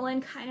fill in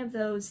kind of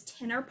those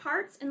tenor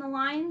parts in the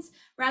lines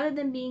rather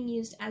than being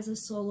used as a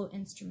solo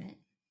instrument.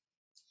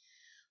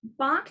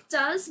 Bach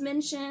does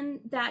mention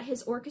that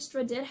his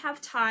orchestra did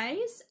have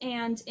tailles,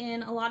 and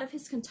in a lot of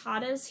his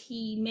cantatas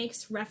he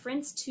makes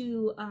reference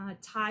to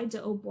taille de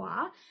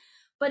hautbois,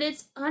 but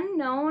it's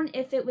unknown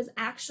if it was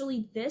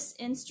actually this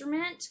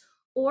instrument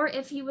or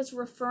if he was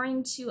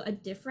referring to a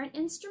different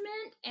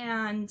instrument,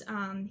 and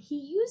he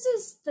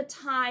uses the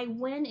taille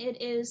when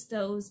it is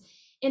those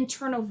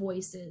internal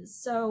voices.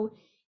 So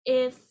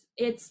if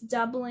it's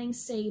doubling,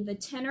 say, the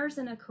tenors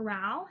in a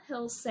chorale,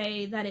 he'll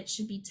say that it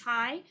should be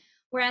taille,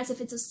 whereas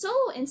if it's a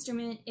solo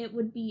instrument, it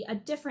would be a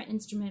different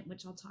instrument,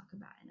 which I'll talk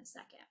about in a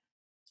second.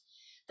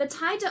 The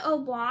taille de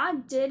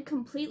hautbois did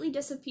completely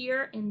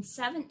disappear in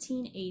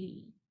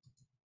 1780.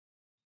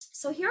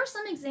 So here are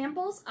some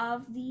examples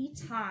of the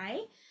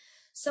taille.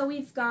 So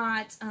we've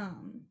got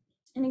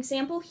an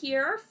example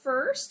here.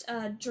 First,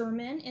 a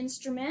German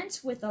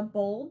instrument with a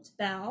bulbed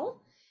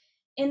bell.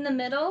 In the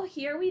middle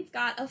here, we've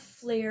got a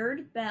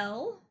flared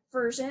bell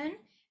version.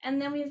 And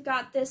then we've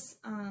got this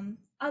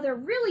other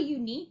really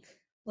unique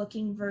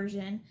looking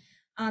version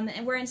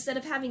where instead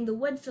of having the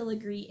wood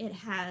filigree, it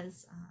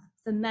has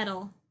the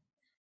metal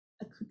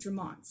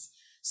accoutrements.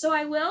 So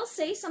I will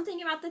say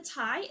something about the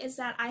taille is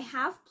that I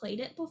have played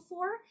it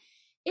before.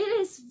 It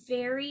is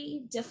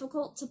very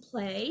difficult to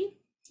play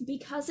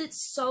because it's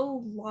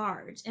so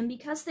large, and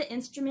because the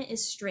instrument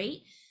is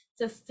straight,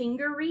 the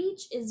finger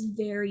reach is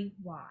very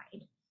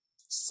wide.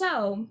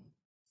 So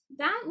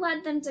that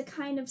led them to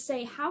kind of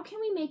say, how can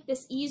we make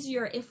this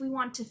easier if we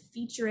want to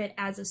feature it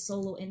as a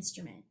solo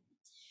instrument?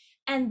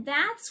 And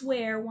that's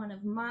where one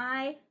of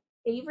my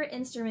favorite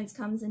instruments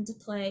comes into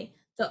play,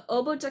 the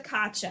oboe da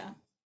caccia.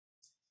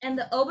 And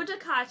the oboe da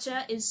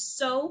caccia is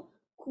so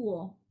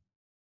cool.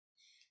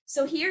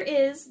 So here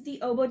is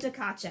the oboe da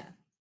caccia.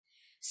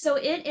 So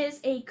it is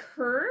a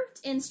curved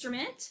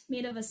instrument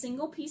made of a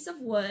single piece of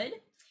wood,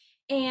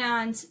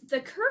 and the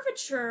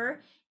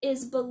curvature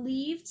is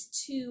believed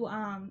to,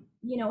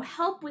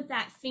 help with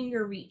that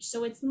finger reach.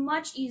 So it's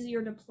much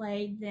easier to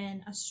play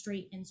than a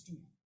straight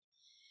instrument.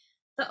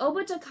 The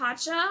oboe da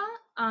caccia,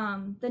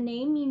 the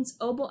name means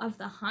oboe of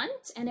the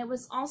hunt, and it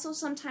was also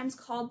sometimes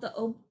called the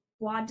oboe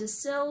de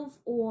sylve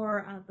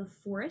or the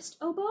forest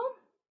oboe.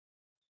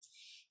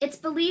 It's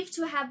believed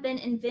to have been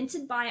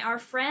invented by our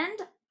friend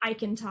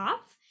Eikentopf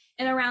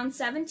in around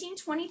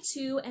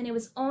 1722, and it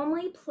was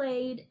only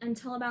played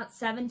until about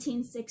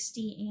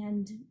 1760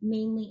 and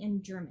mainly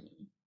in Germany.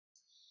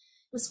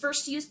 It was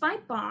first used by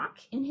Bach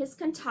in his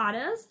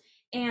cantatas,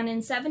 and in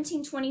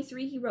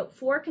 1723 he wrote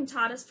 4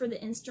 cantatas for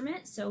the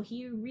instrument, so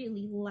he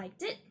really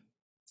liked it.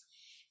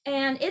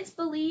 And it's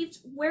believed,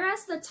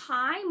 whereas the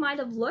taille might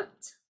have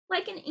looked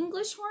like an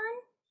English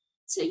horn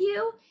to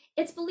you,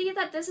 it's believed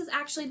that this is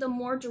actually the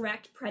more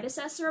direct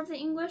predecessor of the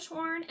English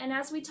horn, and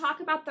as we talk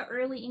about the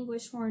early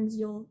English horns,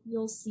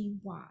 you'll see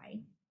why.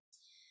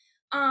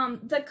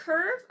 The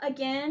curve,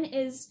 again,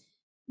 is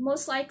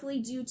most likely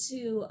due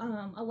to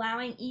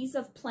allowing ease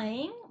of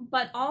playing,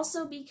 but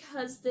also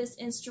because this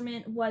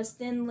instrument was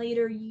then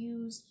later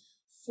used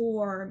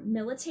for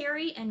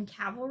military and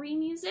cavalry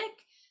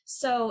music.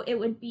 So it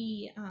would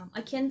be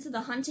akin to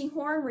the hunting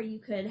horn, where you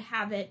could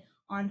have it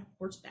on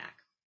horseback.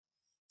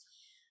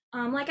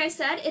 Like I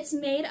said, it's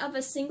made of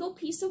a single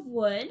piece of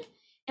wood,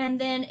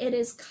 and then it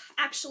is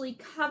actually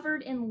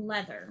covered in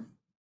leather.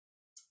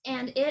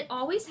 And it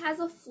always has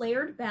a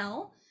flared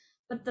bell,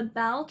 but the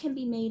bell can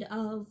be made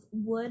of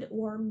wood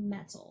or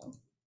metal.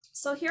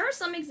 So here are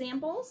some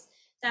examples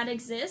that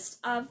exist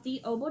of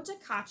the oboe da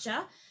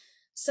caccia.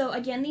 So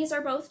again, these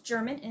are both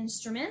German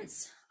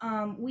instruments.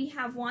 We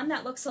have one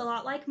that looks a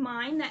lot like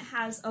mine that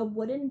has a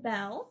wooden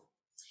bell.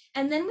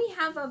 And then we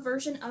have a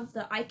version of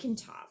the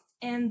Eichentopf.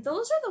 And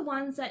those are the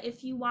ones that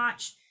if you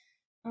watch,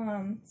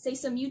 say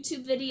some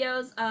YouTube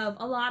videos of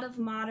a lot of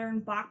modern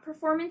Bach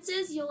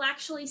performances, you'll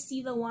actually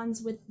see the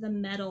ones with the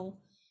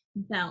metal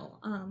bell.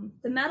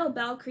 The metal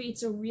bell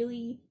creates a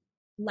really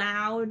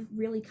loud,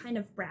 really kind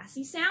of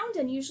brassy sound,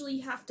 and usually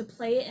you have to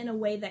play it in a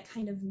way that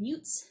kind of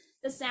mutes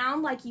the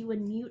sound, like you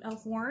would mute a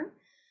horn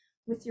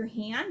with your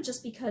hand,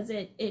 just because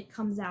it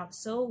comes out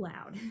so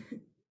loud.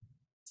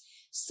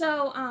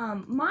 So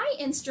my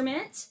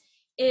instrument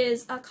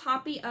is a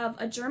copy of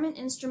a German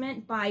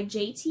instrument by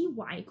J.T.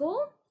 Weigel,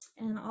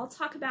 and I'll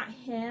talk about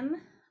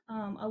him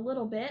a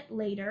little bit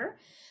later.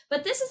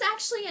 But this is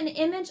actually an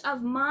image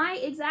of my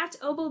exact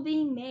oboe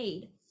being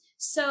made.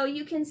 So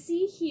you can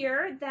see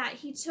here that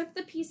he took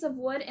the piece of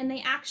wood and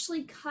they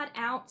actually cut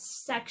out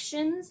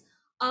sections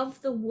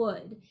of the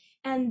wood.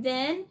 And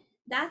then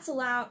that's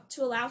allowed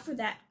to allow for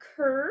that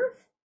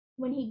curve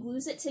when he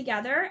glues it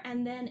together.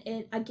 And then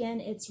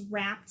it's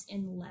wrapped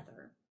in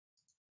leather.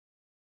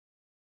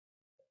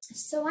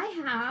 So I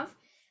have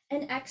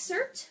an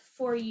excerpt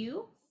for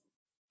you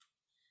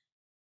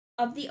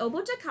of the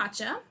oboe da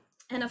caccia.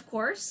 And of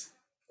course,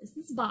 this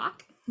is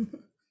Bach.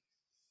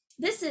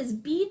 This is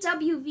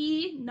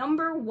BWV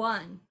number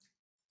 1,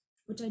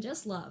 which I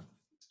just love.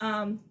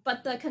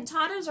 But the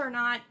cantatas are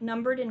not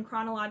numbered in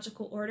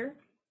chronological order.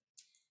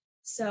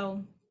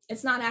 So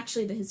it's not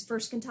actually his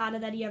first cantata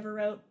that he ever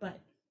wrote,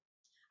 but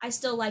I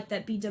still like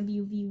that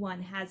BWV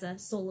 1 has a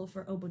solo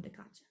for oboe da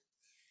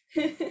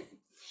caccia.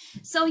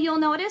 So you'll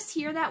notice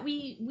here that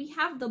we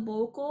have the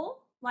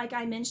vocal, like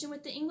I mentioned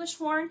with the English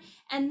horn,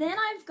 and then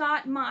I've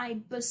got my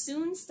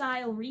bassoon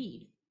style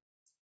reed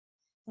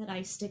that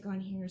I stick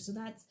on here. So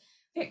that's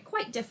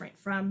quite different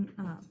from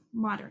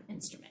modern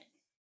instrument.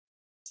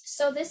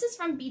 So this is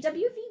from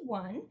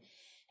BWV1,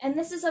 and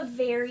this is a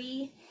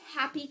very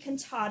happy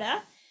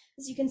cantata.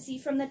 As you can see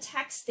from the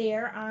text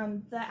there,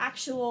 the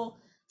actual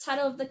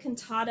title of the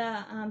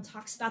cantata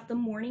talks about the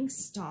morning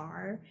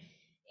star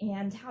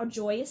and how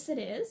joyous it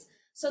is.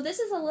 So this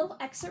is a little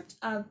excerpt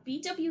of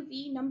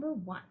BWV number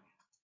 1.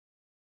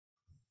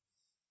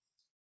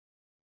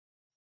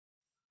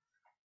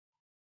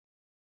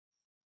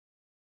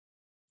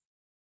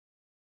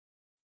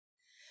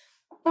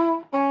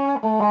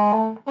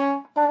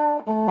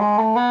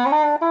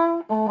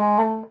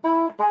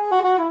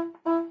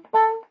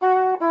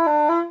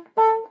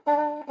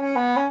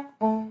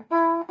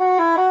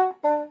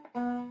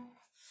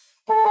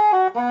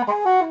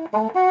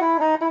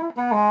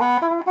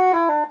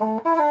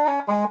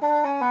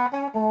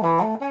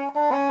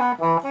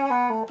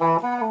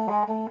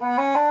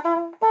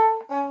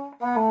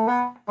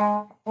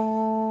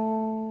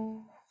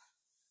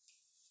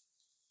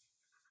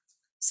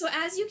 So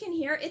as you can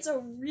hear, it's a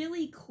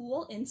really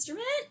cool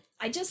instrument.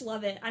 I just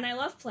love it, and I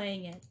love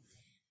playing it.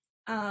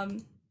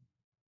 And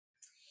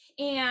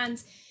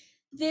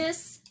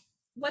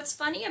what's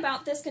funny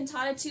about this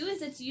cantata too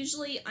is it's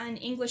usually an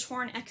English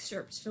horn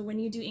excerpt. So when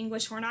you do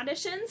English horn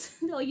auditions,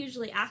 they'll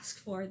usually ask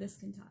for this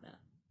cantata.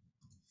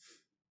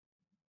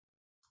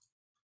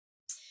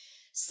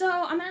 So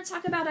I'm going to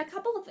talk about a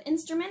couple of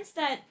instruments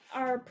that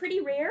are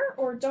pretty rare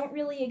or don't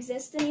really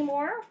exist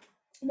anymore.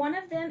 One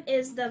of them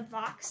is the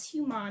Vox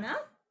Humana.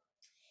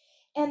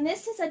 And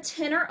this is a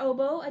tenor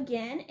oboe,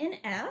 again, in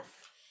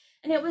F.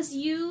 And it was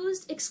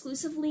used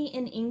exclusively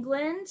in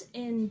England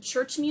in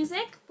church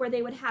music, where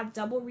they would have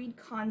double reed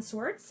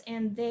consorts,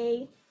 and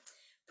they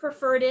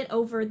preferred it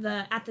over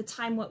at the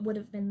time, what would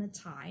have been the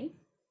tie.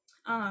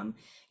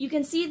 You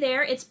can see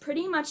there, it's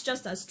pretty much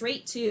just a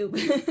straight tube.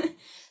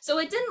 So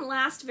it didn't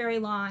last very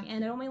long,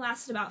 and it only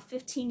lasted about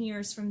 15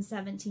 years from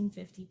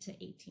 1750 to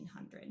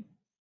 1800.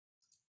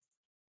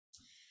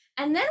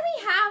 And then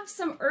we have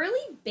some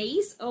early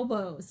bass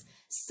oboes.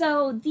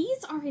 So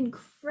these are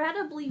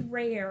incredibly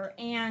rare,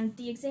 and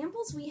the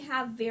examples we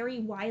have vary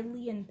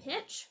widely in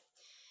pitch.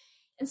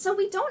 And so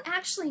we don't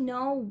actually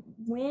know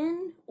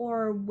when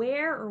or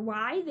where or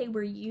why they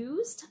were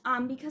used,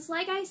 because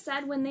like I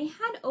said, when they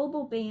had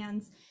oboe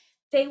bands,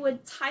 they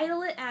would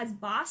title it as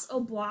basse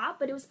hautbois,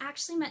 but it was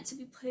actually meant to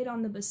be played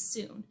on the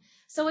bassoon.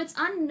 So it's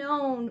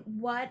unknown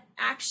what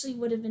actually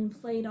would have been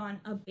played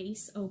on a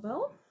bass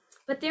oboe.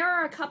 But there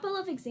are a couple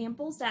of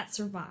examples that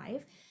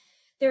survive.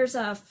 There's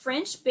a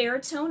French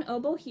baritone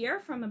oboe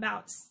here from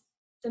about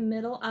the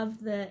middle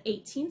of the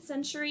 18th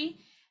century,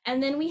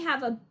 And then we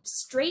have a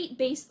straight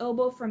bass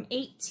oboe from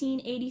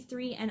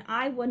 1883, and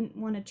I wouldn't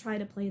want to try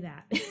to play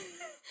that.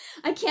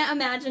 I can't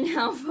imagine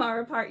how far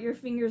apart your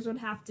fingers would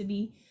have to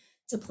be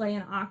to play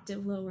an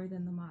octave lower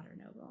than the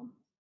modern oboe.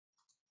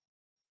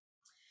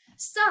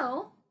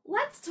 So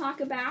let's talk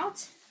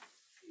about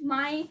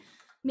my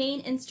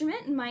main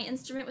instrument and my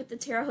instrument with the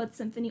Terre Haute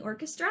Symphony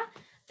Orchestra,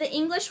 the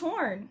English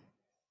horn.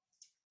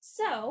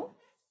 So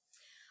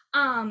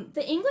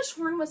the English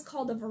horn was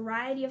called a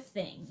variety of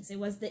things. It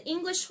was the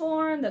English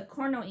horn, the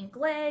corno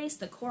inglés,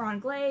 the cor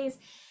anglais,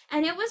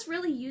 and it was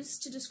really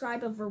used to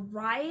describe a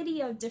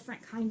variety of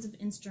different kinds of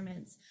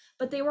instruments,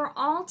 but they were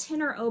all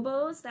tenor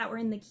oboes that were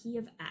in the key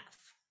of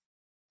F.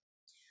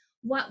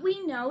 What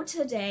we know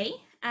today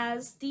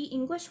as the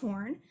English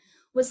horn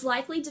was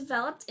likely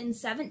developed in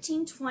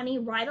 1720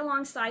 right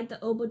alongside the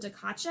oboe da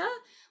caccia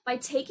by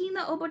taking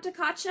the oboe da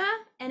caccia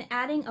and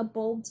adding a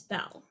bulbed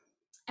bell.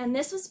 And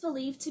this was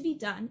believed to be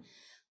done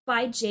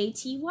by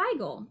J.T.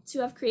 Weigel to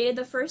have created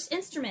the first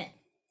instrument.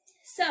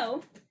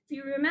 So, if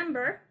you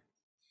remember,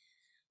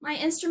 my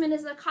instrument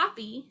is a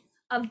copy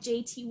of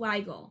J.T.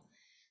 Weigel.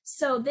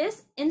 So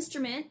this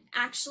instrument,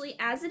 actually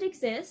as it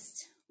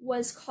exists,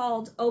 was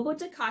called oboe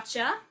da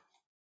caccia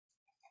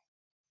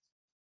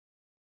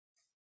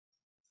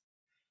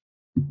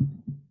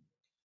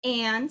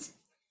and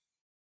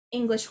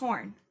English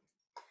horn.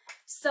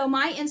 So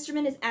my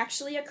instrument is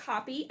actually a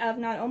copy of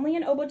not only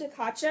an oboe da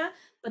caccia,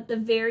 but the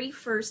very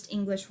first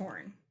English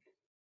horn.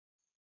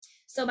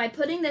 So by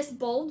putting this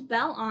bulbed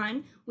bell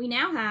on, we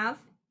now have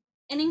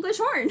an English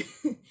horn.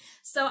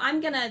 So I'm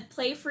gonna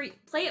play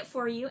it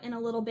for you in a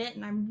little bit,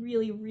 and I'm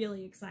really,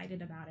 really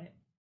excited about it.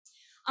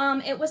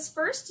 It was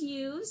first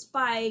used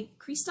by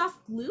Christoph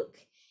Gluck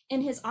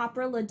in his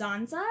opera La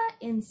Danza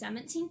in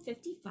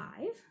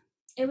 1755.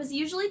 It was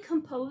usually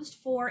composed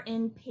for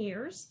in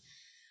pairs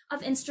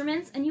of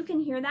instruments, and you can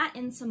hear that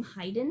in some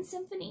Haydn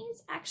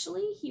symphonies.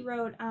 Actually, he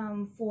wrote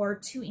for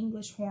 2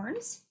 English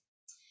horns.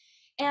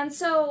 And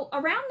so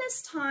around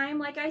this time,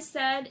 like I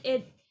said,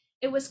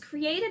 it was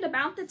created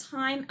about the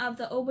time of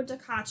the oboe da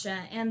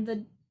caccia, and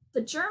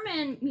the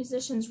German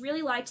musicians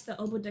really liked the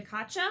oboe da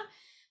caccia,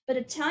 but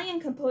Italian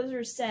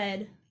composers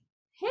said,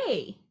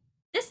 hey,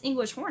 this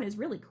English horn is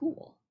really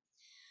cool.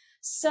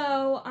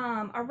 So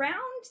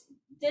around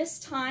this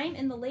time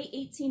in the late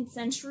 18th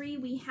century,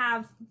 we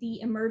have the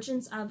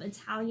emergence of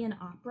Italian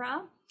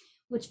opera,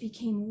 which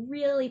became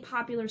really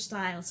popular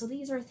style. So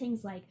these are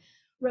things like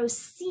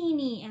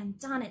Rossini and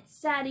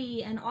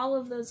Donizetti and all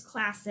of those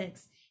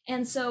classics.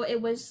 And so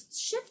it was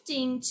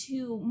shifting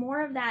to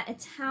more of that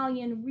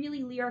Italian,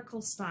 really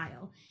lyrical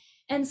style.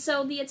 And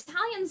so the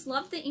Italians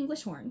loved the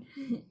English horn,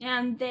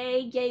 and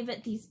they gave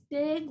it these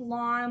big,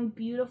 long,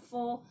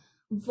 beautiful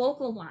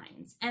vocal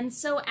lines. And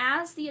so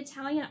as the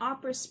Italian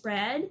opera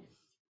spread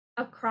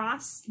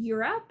across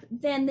Europe,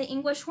 then the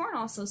English horn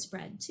also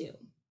spread too.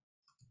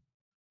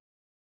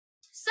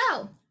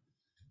 So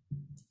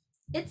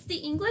it's the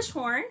English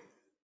horn,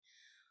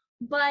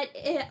 but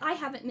I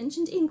haven't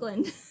mentioned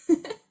England.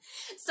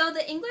 So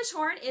the English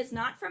horn is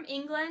not from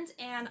England,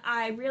 and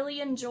I really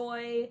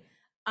enjoy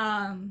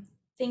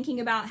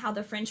thinking about how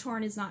the French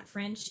horn is not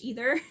French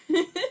either.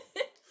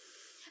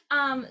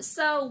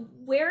 So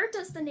where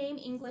does the name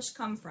English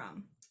come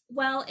from?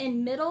 Well,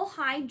 in Middle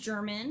High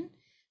German,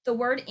 the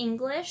word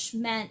English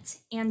meant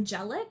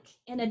angelic,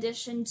 in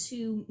addition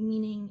to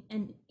meaning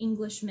an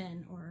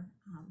Englishman or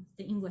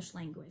the English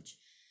language.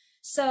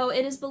 So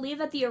it is believed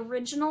that the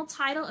original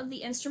title of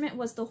the instrument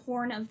was the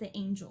Horn of the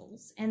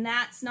Angels, and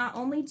that's not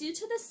only due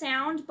to the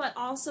sound, but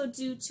also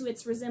due to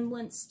its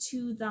resemblance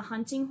to the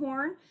hunting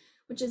horn,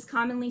 which is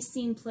commonly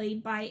seen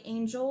played by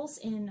angels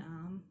in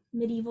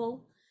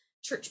medieval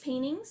church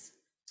paintings.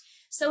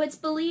 So it's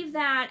believed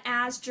that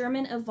as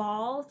German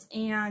evolved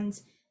and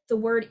the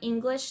word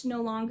English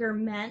no longer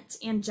meant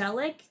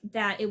angelic,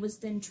 that it was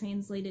then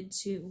translated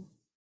to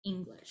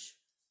English.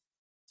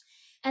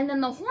 And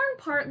then the horn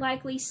part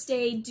likely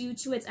stayed due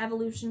to its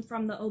evolution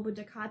from the oboe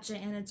da caccia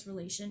and its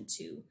relation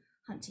to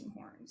hunting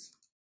horns.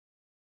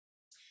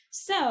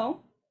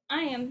 So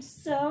I am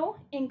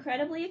so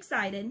incredibly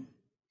excited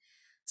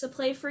to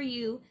play for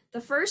you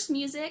the first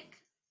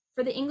music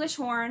for the English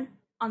horn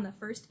on the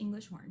first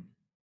English horn.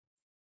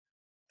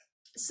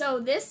 So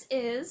this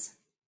is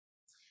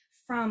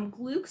from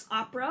Gluck's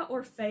opera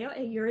Orfeo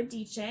e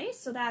Eurydice.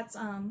 So that's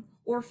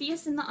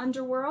Orpheus in the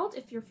Underworld,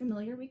 if you're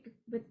familiar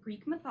with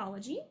Greek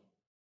mythology.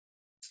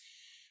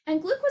 And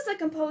Gluck was a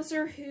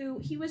composer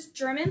he was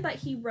German, but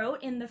he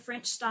wrote in the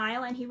French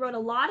style, and he wrote a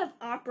lot of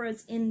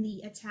operas in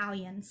the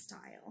Italian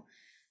style.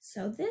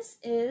 So this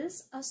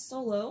is a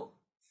solo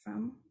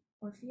from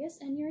Orpheus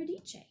and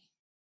Eurydice.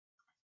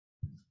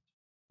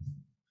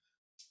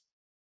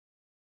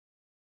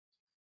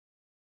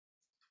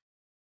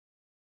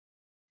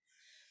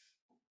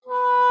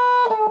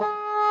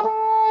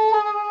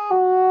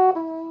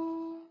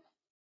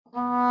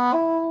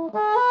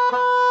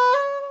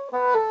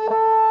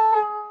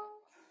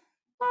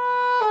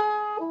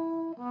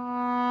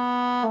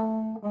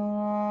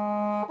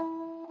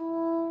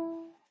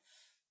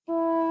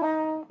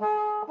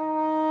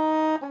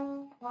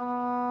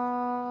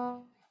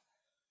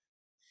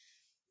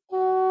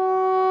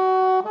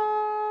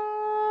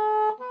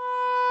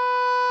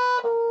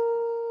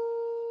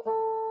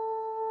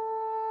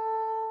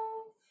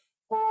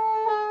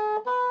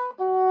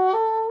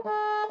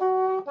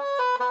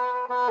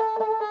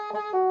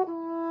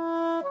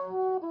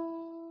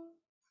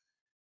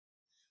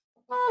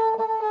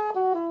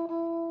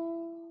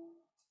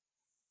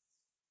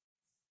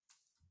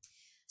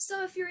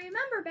 So if you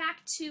remember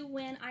back to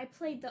when I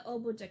played the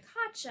oboe da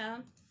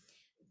caccia,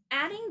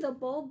 adding the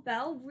bulb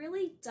bell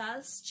really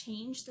does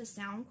change the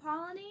sound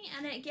quality,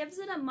 and it gives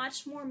it a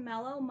much more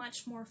mellow,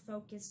 much more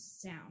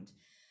focused sound.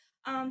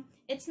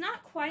 It's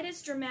not quite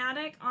as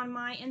dramatic on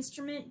my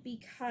instrument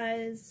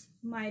because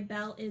my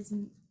bell is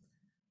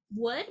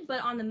wood, but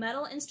on the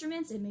metal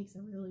instruments, it makes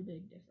a really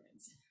big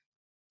difference.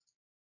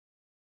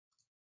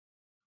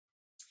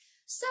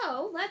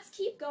 So let's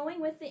keep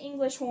going with the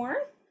English horn.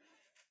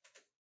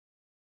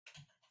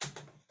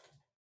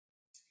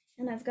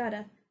 And I've got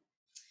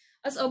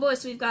us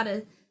oboists, we've got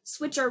to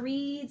switch our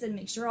reeds and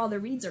make sure all the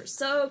reeds are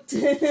soaked.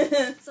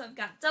 So I've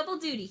got double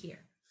duty here.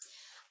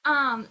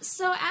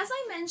 So as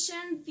I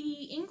mentioned,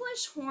 the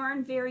English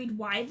horn varied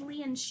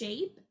widely in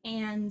shape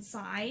and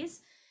size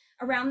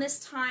around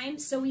this time.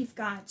 So we've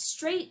got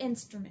straight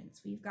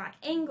instruments, we've got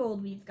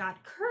angled, we've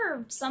got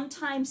curved.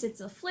 Sometimes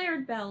it's a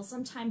flared bell,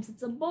 sometimes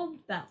it's a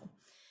bulbed bell.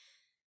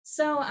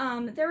 So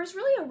there was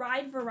really a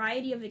wide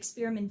variety of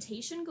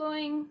experimentation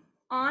going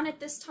on at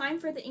this time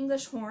for the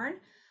English horn.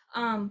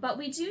 But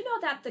we do know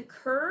that the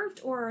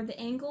curved or the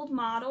angled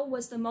model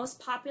was the most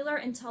popular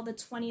until the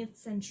 20th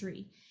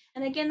century.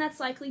 And again, that's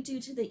likely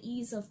due to the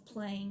ease of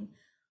playing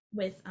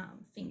with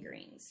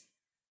fingerings.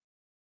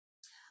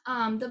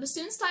 The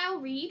bassoon style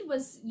reed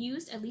was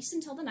used at least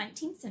until the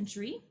 19th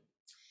century.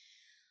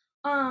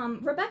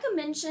 Rebecca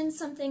mentioned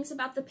some things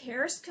about the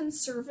Paris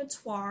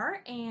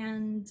Conservatoire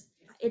and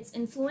its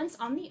influence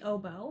on the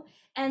oboe.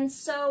 And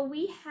so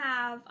we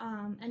have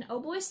an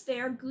oboist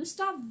there,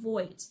 Gustav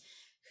Voigt,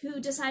 who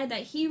decided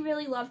that he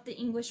really loved the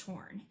English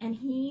horn and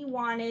he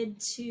wanted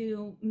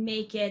to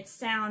make it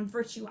sound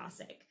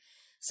virtuosic.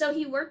 So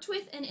he worked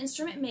with an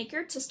instrument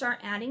maker to start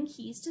adding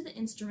keys to the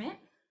instrument.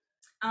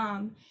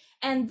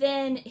 And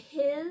then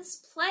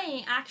his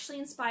playing actually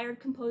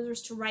inspired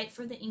composers to write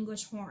for the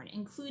English horn,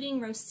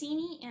 including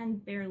Rossini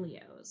and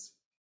Berlioz.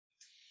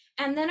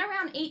 And then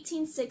around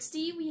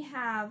 1860, we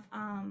have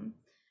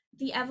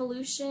the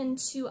evolution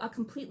to a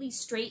completely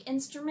straight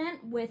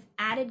instrument with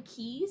added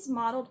keys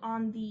modeled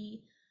on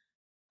the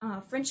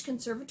French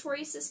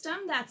conservatory system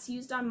that's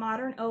used on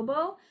modern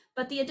oboe,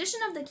 but the addition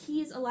of the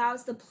keys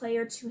allows the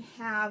player to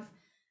have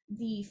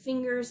the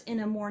fingers in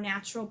a more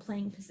natural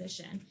playing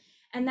position.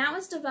 And that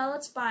was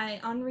developed by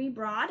Henri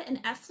Brod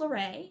and F.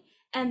 Fleuret,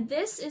 and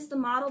this is the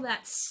model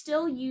that's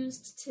still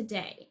used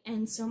today.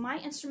 And so my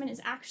instrument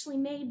is actually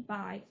made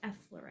by F.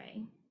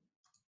 Fleuret.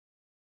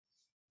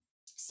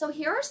 So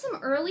here are some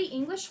early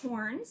English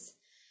horns.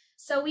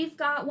 So we've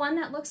got one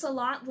that looks a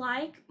lot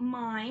like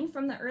mine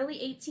from the early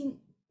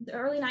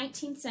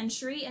 19th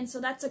century, and so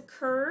that's a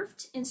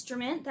curved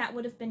instrument that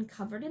would have been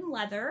covered in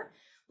leather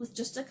with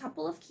just a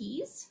couple of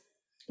keys.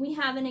 We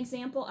have an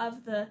example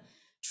of the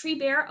tree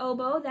bear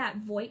oboe that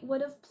Voigt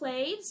would have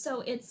played,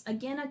 so it's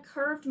again a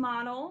curved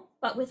model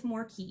but with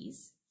more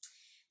keys.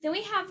 Then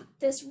we have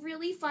this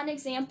really fun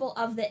example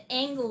of the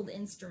angled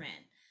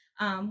instrument,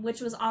 which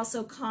was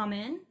also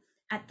common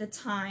at the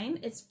time.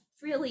 It's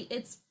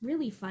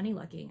really funny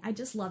looking. I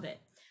just love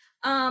it.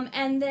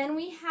 And then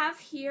we have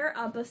here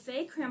a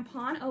buffet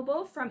crampon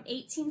oboe from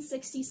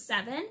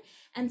 1867.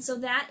 And so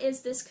that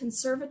is this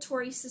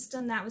conservatory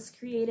system that was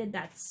created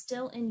that's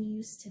still in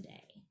use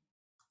today.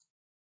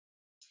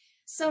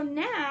 So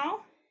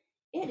now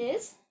it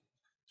is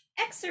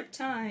excerpt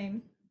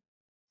time.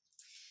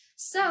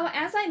 So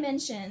as I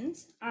mentioned,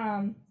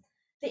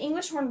 the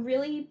English horn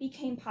really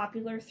became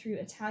popular through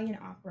Italian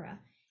opera,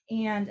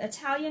 and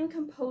Italian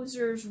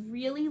composers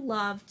really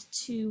loved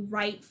to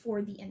write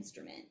for the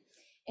instrument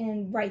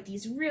and write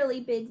these really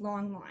big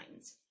long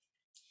lines.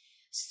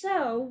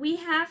 So we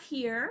have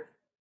here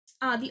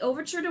the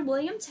overture to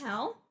William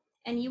Tell,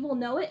 and you will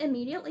know it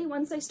immediately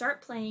once I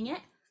start playing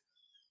it.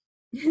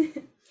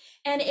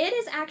 And it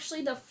is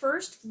actually the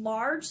first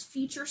large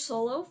feature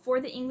solo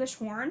for the English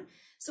horn,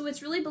 so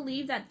it's really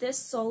believed that this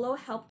solo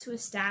helped to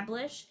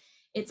establish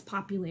its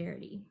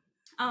popularity.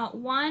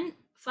 One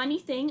funny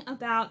thing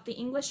about the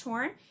English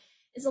horn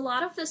is a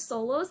lot of the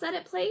solos that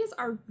it plays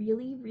are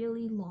really,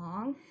 really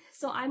long.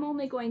 So I'm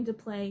only going to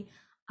play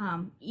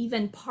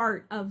even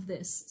part of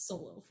this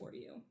solo for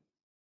you.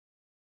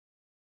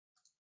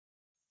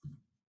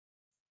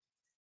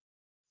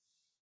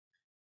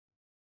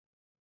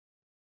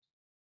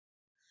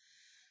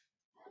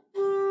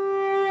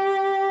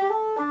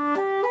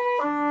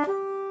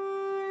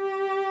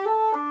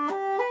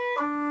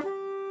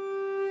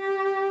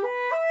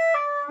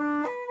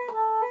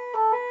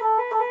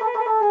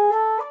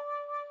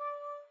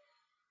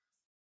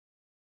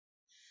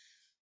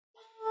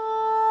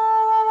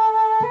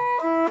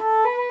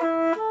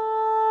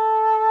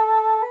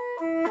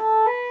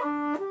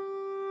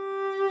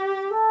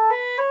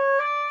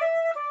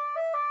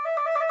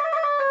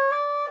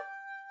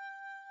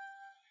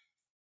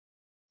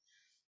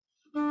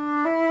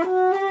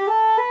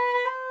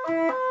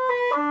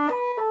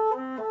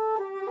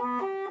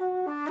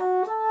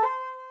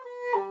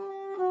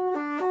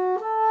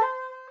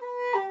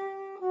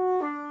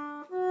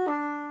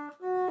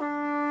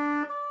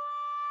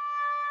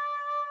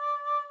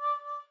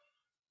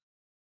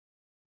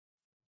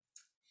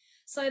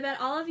 So I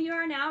bet all of you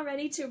are now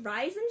ready to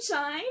rise and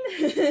shine,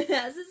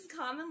 as is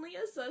commonly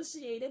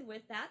associated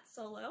with that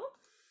solo.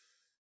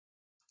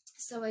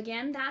 So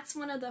again, that's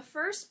one of the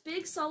first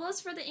big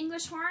solos for the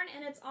English horn,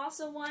 and it's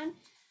also one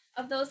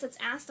of those that's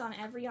asked on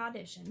every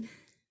audition.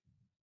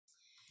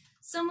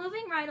 So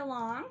moving right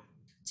along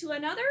to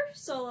another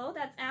solo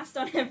that's asked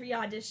on every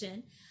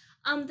audition.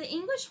 The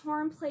English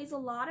horn plays a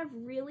lot of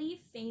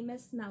really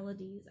famous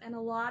melodies, and a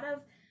lot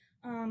of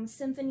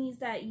symphonies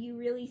that you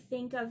really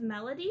think of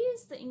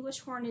melodies, the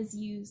English horn is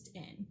used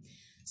in.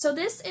 So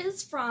this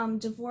is from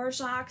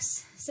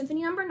Dvorak's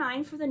Symphony No.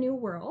 9 for the New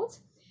World,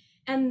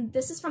 and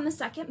this is from the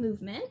second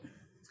movement.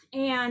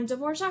 And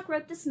Dvorak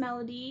wrote this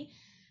melody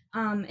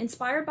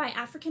inspired by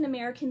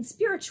African-American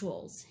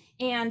spirituals.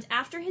 And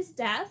after his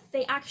death,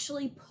 they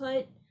actually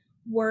put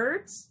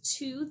words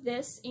to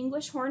this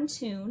English horn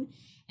tune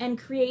and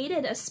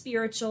created a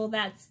spiritual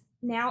that's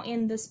now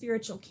in the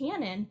spiritual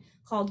canon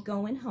called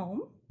Goin'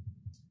 Home.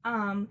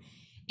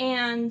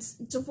 And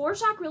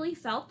Dvorak really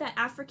felt that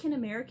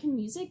African-American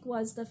music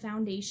was the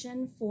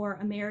foundation for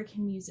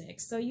American music.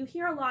 So you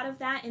hear a lot of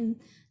that in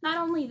not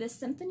only this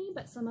symphony,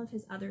 but some of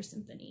his other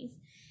symphonies.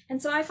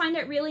 And so I find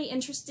it really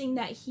interesting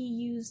that he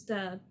used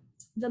the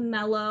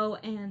mellow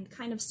and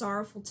kind of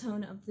sorrowful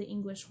tone of the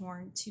English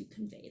horn to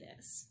convey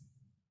this.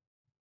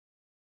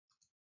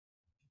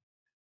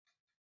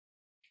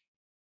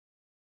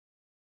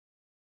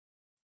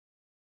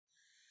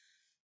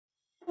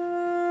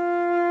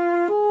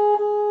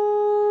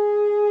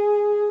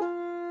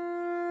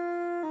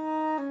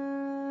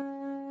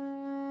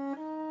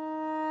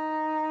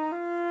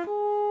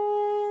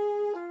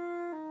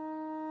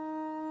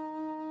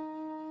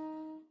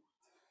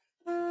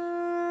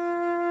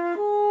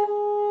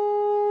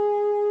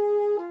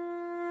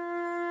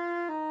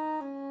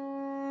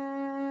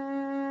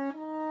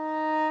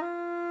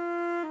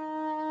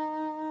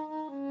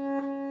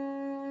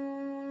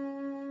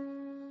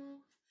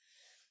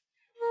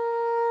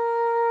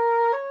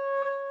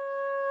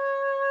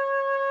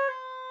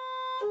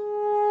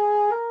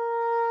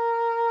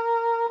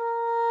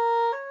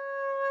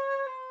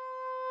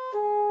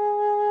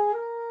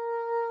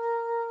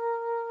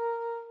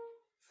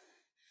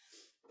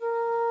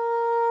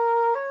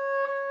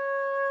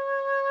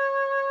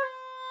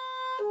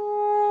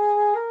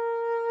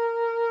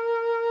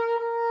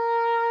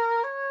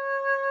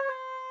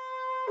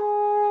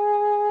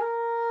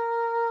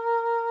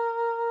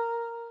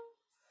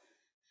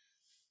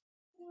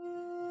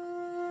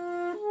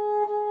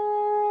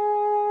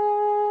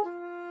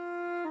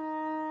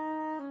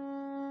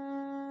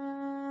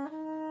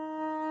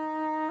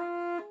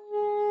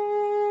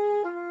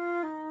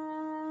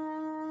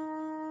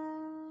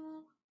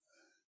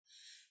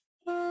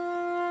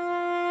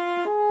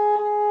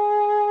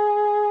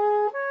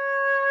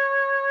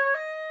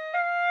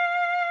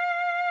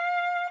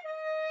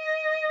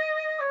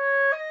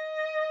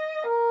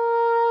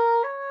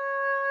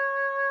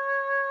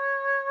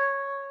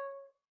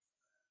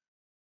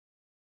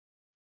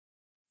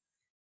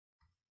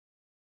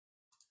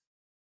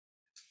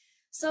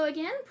 So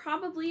again,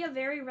 probably a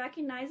very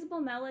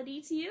recognizable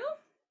melody to you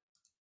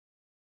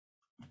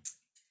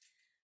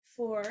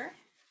for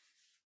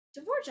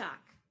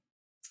Dvorak.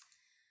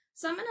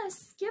 So I'm going to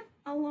skip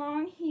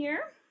along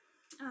here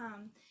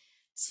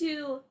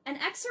to an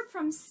excerpt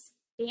from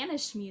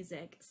Spanish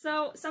music.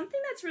 So something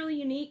that's really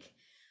unique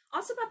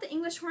also about the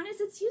English horn is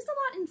it's used a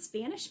lot in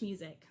Spanish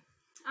music.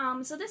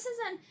 So this is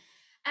an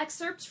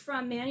excerpt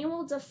from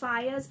Manuel de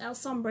Falla's El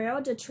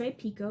Sombrero de Tres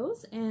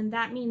Picos, and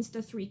that means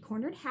the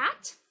three-cornered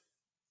hat.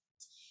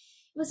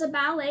 It was a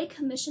ballet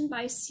commissioned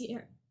by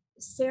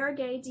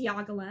Sergei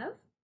Diaghilev.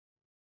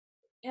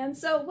 And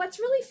so what's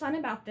really fun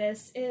about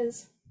this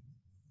is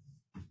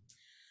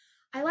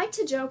I like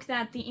to joke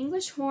that the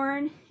English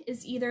horn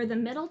is either the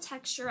middle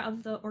texture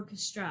of the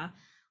orchestra,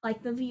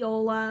 like the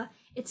viola,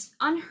 it's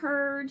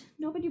unheard,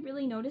 nobody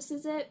really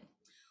notices it,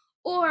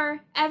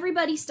 or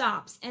everybody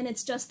stops and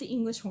it's just the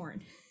English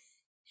horn.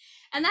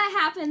 And that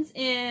happens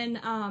in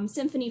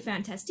Symphonie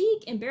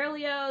Fantastique, in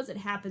Berlioz, it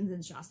happens in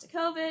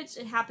Shostakovich,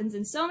 it happens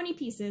in so many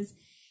pieces,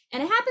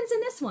 and it happens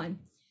in this one.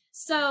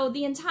 So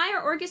the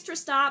entire orchestra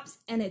stops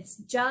and it's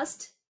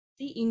just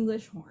the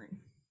English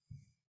horn.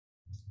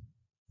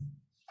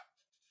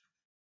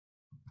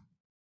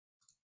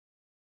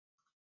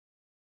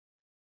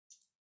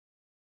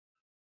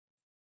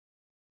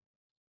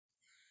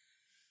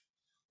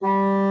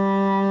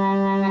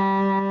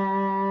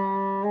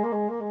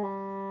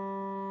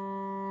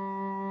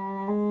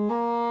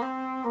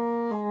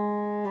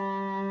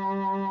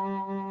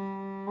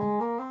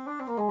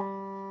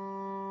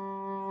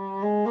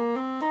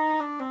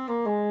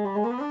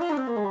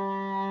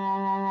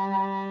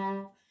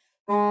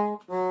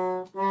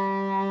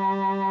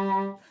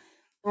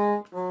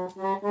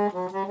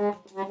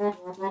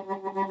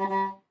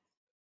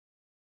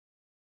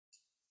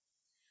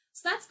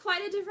 So that's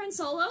quite a different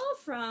solo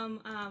from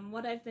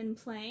what I've been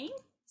playing.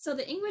 So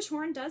the English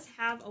horn does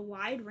have a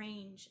wide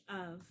range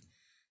of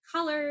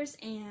colors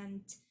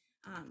and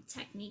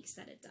techniques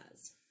that it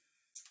does.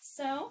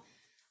 So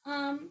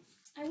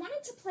I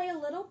wanted to play a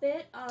little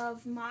bit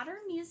of modern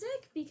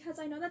music because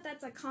I know that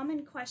that's a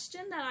common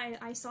question that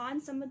I saw in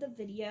some of the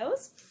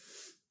videos.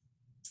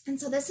 And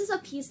so this is a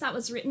piece that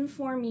was written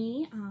for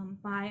me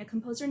by a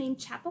composer named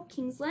Chapel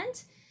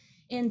Kingsland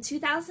in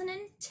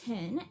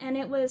 2010, and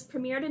it was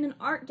premiered in an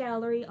art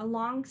gallery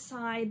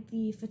alongside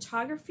the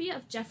photography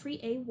of Jeffrey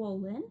A.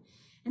 Wolin.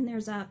 And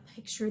there's a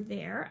picture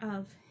there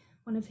of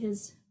one of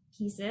his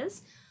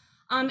pieces.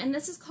 And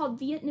this is called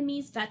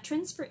Vietnamese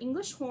Veterans for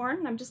English Horn.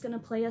 And I'm just going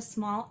to play a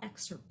small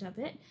excerpt of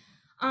it.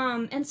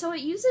 And so it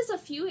uses a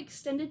few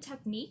extended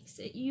techniques.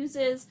 It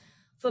uses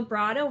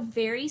vibrato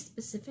very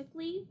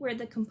specifically where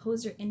the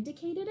composer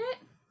indicated it.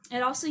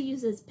 It also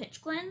uses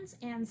pitch glens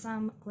and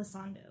some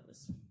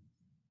glissandos.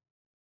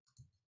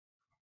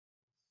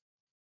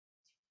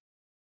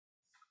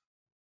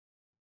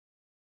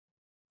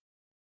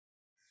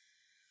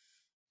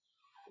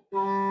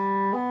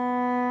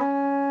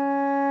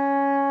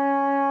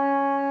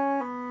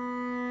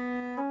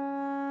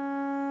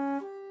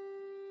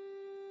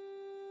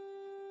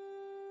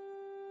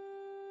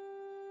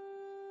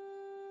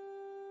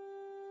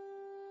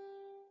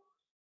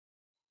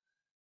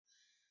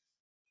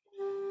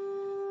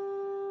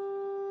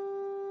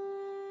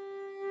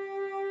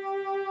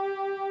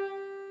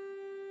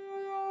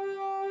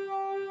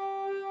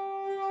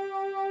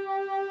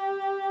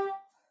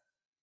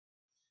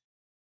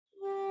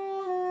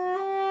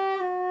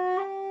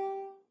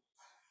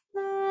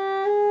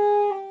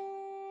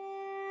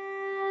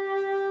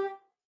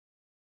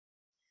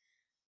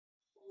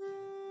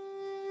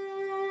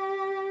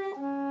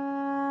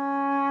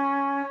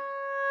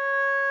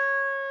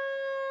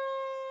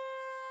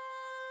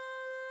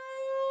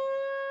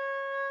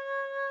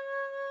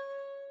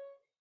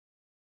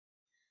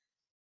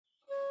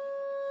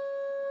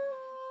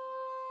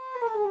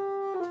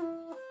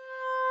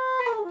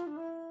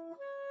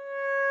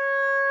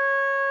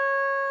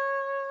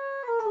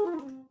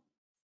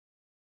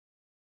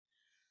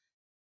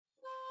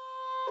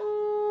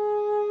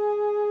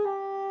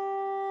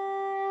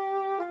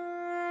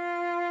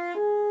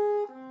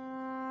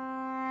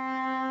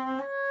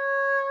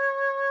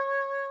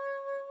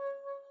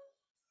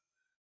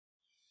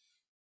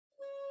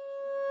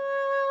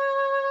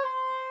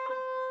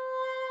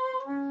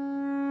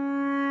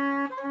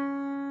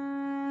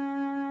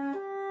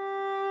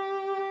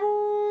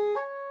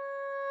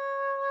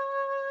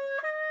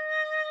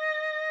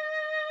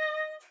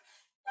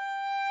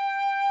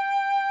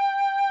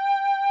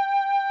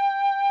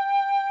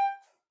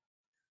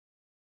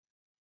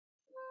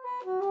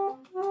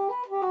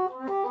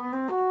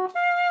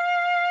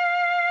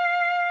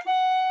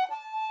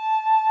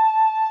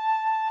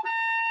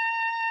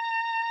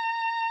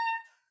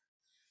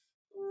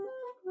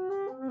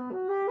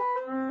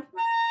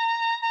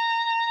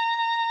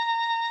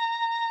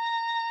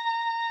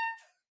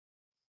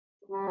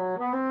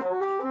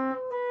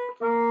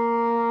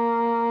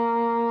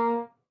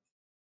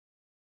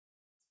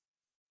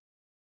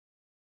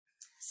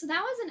 So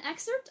that was an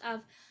excerpt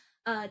of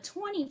a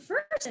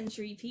 21st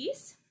century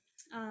piece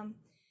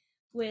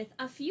with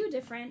a few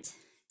different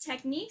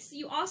techniques.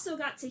 You also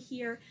got to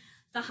hear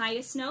the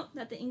highest note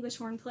that the English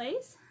horn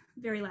plays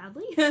very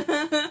loudly.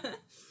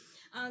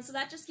 So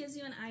that just gives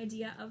you an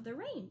idea of the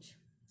range.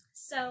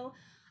 So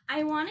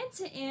I wanted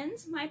to end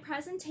my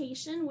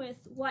presentation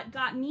with what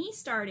got me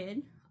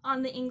started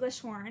on the English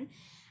horn,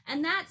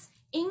 and that's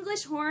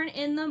English horn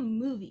in the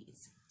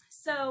movies.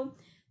 So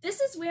this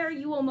is where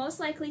you will most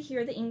likely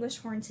hear the English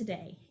horn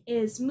today,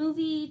 is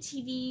movie,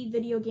 TV,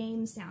 video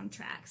game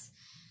soundtracks.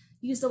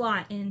 Used a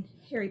lot in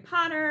Harry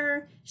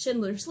Potter,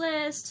 Schindler's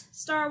List,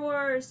 Star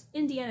Wars,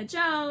 Indiana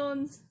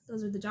Jones.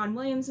 Those are the John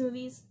Williams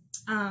movies.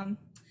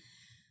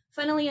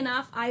 Funnily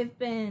enough, I've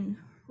been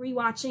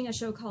rewatching a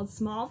show called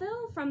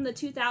Smallville from the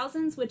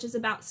 2000s, which is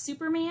about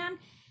Superman.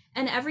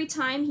 And every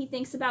time he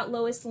thinks about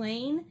Lois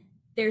Lane,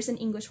 there's an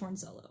English horn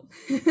solo.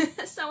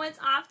 So it's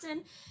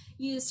often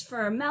used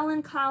for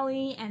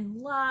melancholy and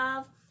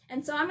love.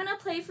 And so I'm going to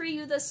play for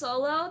you the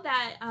solo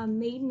that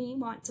made me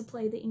want to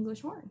play the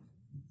English horn.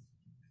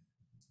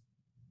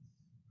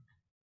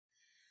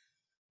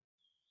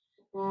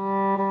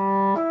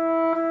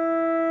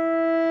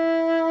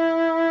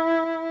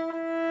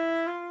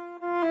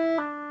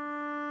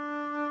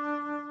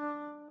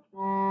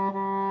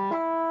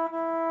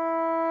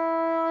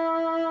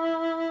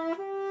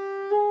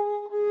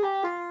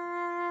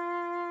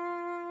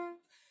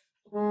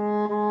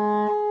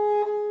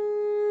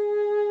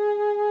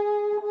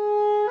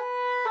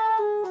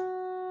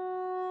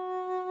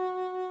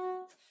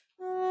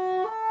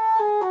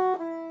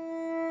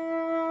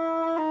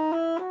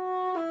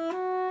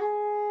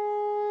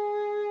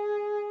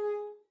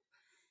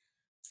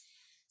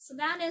 So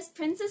that is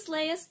Princess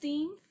Leia's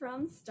theme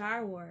from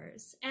Star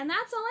Wars. And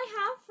that's all I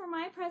have for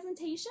my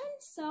presentation.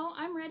 So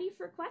I'm ready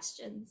for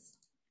questions.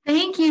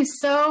 Thank you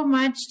so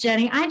much,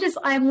 Jenny.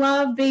 I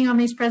love being on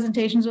these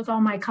presentations with all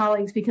my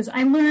colleagues because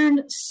I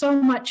learned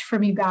so much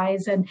from you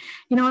guys. And,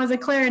 you know, as a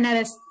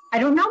clarinetist, I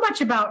don't know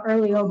much about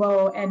early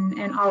oboe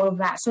and all of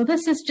that. So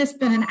this has just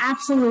been an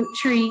absolute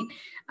treat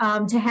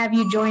to have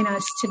you join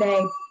us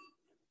today.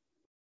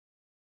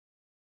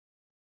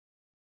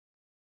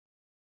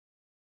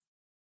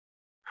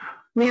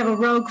 We have a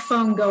rogue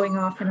phone going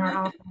off in our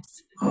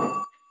office.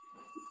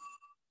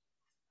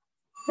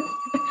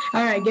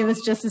 All right, give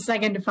us just a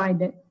second to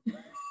find it.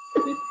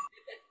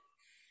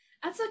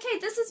 That's okay.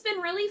 This has been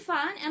really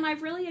fun, and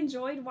I've really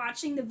enjoyed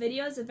watching the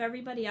videos of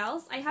everybody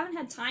else. I haven't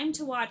had time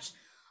to watch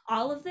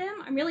all of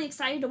them. I'm really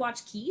excited to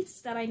watch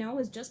Keith's that I know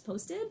was just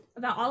posted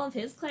about all of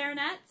his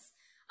clarinets.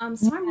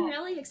 So I'm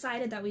really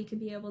excited that we could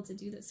be able to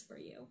do this for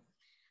you.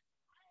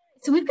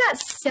 So we've got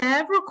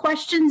several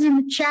questions in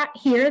the chat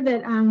here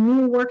that we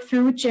will work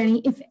through with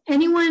Jenny. If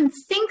anyone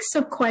thinks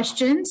of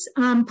questions,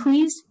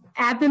 please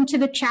add them to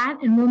the chat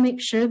and we'll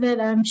make sure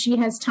that she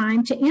has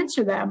time to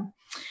answer them.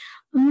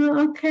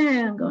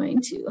 Okay, I'm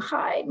going to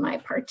hide my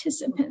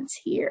participants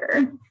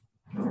here.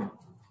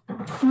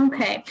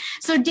 Okay,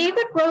 so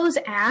David Rose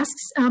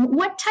asks,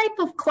 what type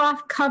of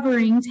cloth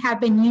coverings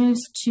have been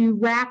used to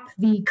wrap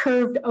the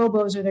curved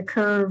oboes or the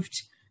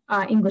curved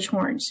English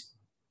horns?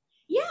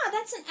 Yeah,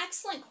 that's an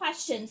excellent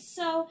question.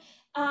 So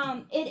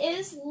it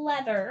is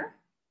leather.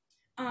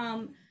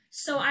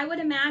 So I would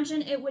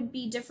imagine it would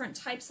be different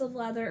types of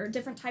leather or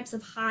different types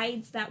of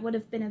hides that would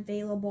have been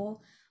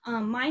available.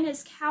 Mine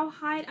is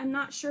cowhide. I'm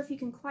not sure if you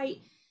can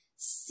quite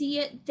see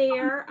it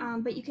there,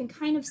 but you can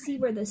kind of see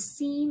where the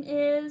seam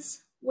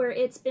is, where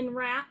it's been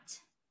wrapped.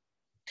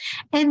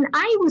 And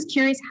I was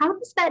curious, how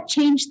does that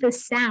change the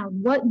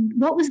sound?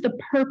 What was the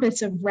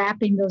purpose of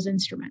wrapping those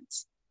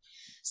instruments?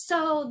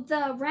 So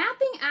the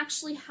wrapping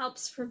actually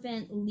helps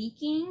prevent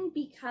leaking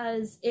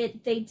because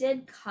they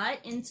did cut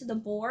into the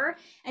bore,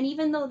 and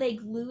even though they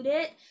glued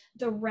it,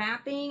 the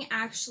wrapping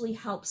actually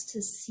helps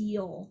to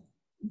seal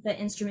the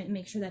instrument and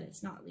make sure that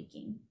it's not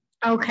leaking.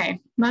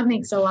 Okay, that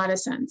makes a lot of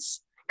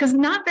sense because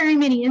not very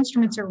many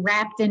instruments are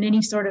wrapped in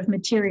any sort of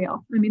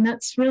material. I mean,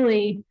 that's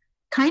really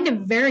kind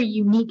of very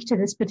unique to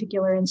this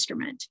particular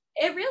instrument.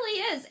 It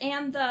really is,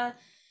 and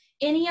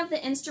any of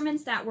the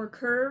instruments that were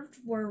curved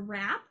were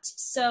wrapped.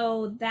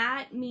 So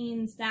that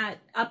means that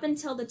up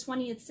until the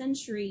 20th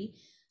century,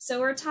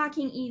 so we're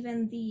talking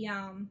even the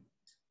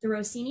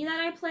Rossini that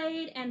I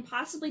played and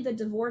possibly the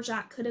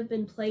Dvorak could have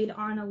been played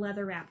on a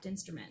leather wrapped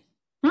instrument.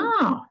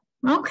 Oh,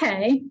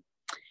 okay.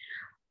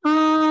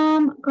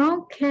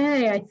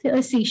 Okay,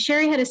 let's see.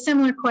 Sherry had a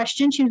similar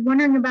question. She was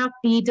wondering about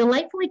the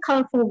delightfully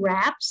colorful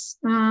wraps.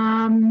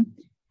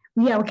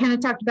 Yeah, we kind of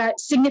talked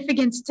about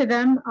significance to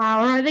them, or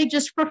are they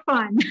just for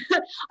fun?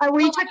 Were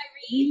you talking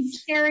about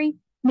reeds, Sherry?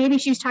 Maybe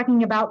she was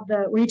talking about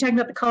were you talking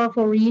about the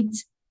colorful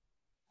reeds?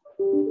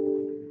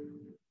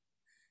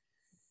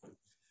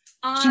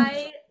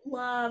 I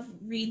love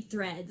reed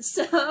thread.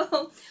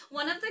 So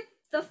one of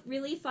the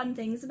really fun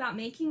things about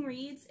making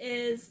reeds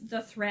is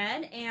the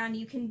thread, and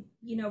you can,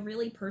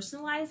 really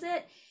personalize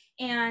it.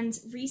 And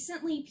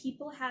recently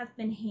people have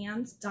been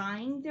hand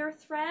dyeing their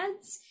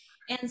threads.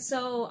 And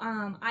so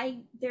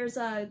there's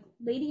a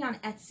lady on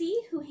Etsy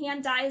who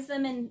hand dyes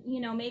them, and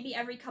maybe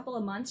every couple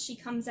of months she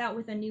comes out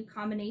with a new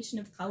combination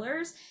of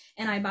colors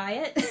and I buy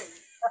it.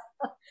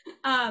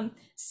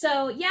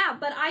 So yeah,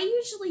 but I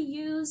usually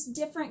use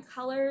different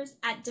colors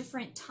at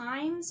different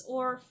times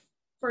or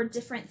for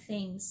different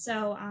things.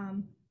 So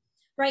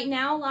right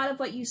now a lot of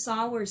what you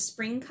saw were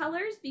spring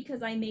colors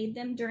because I made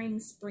them during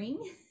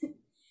spring.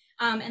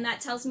 And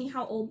that tells me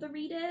how old the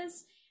reed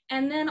is.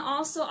 And then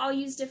also I'll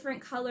use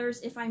different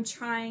colors if I'm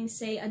trying,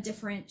 say, a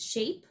different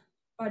shape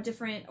or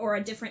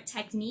a different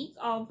technique.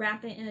 I'll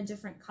wrap it in a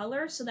different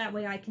color so that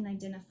way I can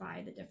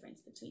identify the difference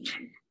between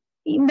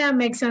them. That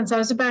makes sense. I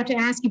was about to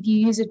ask if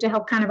you use it to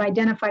help kind of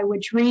identify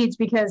which reeds,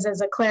 because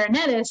as a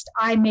clarinetist,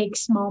 I make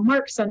small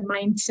marks on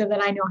mine so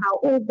that I know how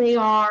old they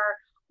are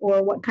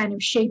or what kind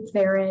of shape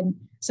they're in.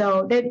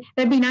 So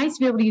that'd be nice to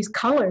be able to use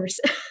colors.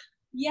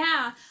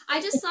 Yeah, I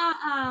just saw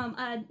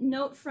a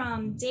note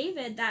from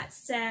David that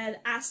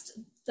asked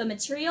the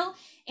material,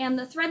 and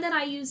the thread that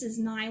I use is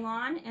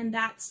nylon, and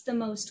that's the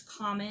most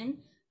common,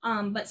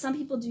 but some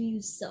people do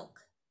use silk.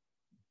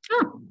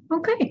 Oh,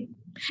 okay.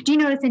 Do you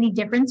notice any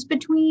difference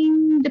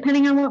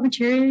depending on what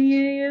material you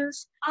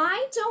use?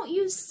 I don't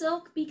use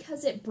silk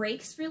because it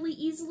breaks really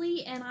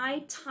easily, and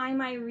I tie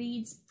my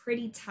reeds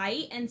pretty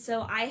tight, and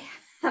so I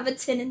have a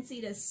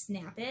tendency to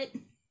snap it.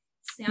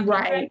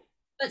 Right.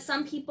 But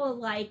some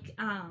people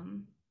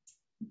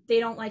they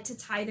don't like to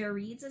tie their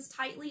reeds as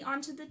tightly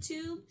onto the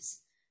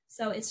tubes.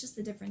 So it's just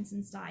the difference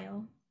in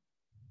style.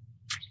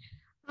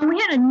 We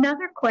had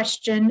another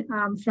question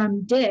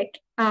from Dick.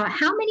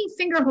 How many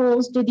finger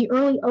holes did the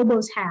early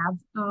oboes have?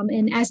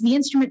 And as the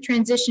instrument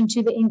transitioned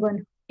to the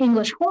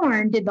English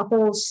horn, did the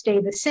holes stay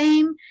the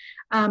same?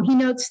 He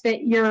notes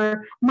that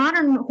your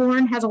modern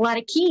horn has a lot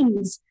of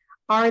keys.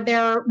 Are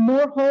there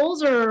more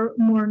holes or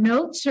more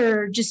notes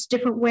or just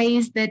different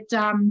ways that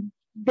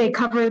they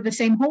cover the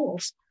same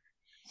holes?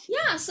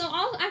 Yeah, so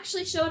I'll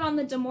actually show it on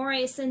the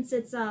D'Amore since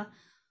it's a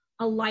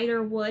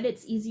lighter wood,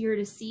 it's easier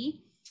to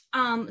see.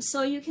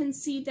 So you can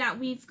see that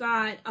we've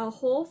got a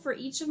hole for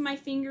each of my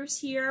fingers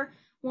here.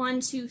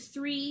 1, 2,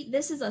 3.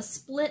 This is a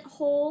split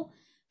hole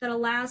that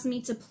allows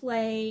me to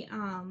play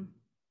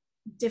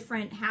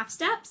different half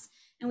steps.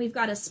 And we've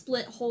got a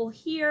split hole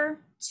here,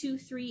 2,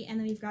 3, and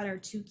then we've got our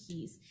 2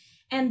 keys.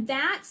 And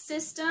that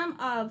system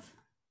of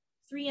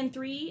 3 and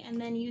 3 and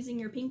then using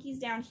your pinkies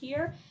down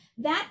here,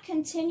 that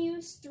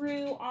continues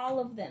through all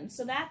of them.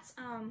 So that's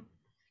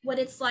what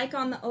it's like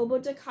on the oboe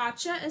da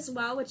caccia as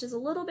well, which is a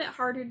little bit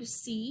harder to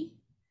see,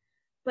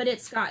 but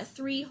it's got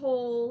 3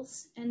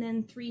 holes and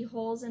then 3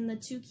 holes in the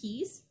 2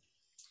 keys.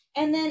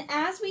 And then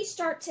as we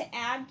start to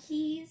add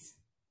keys,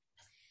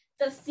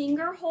 the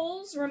finger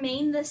holes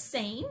remain the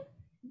same,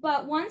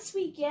 but once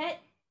we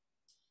get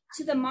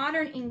to the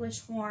modern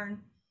English horn,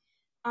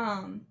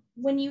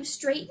 when you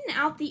straighten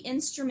out the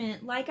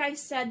instrument, like I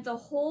said, the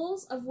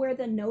holes of where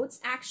the notes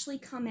actually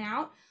come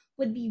out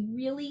would be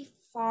really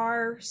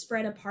far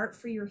spread apart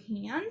for your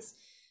hands.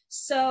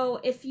 So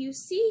if you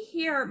see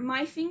here,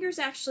 my fingers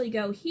actually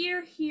go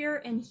here,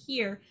 here, and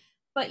here,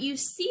 but you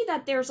see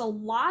that there's a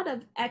lot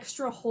of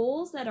extra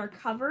holes that are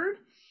covered.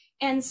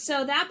 And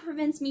so that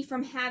prevents me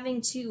from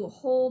having to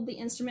hold the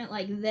instrument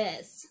like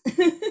this.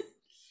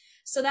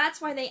 So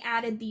that's why they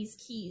added these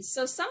keys.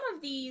 So some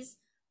of these,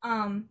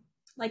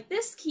 like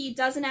this key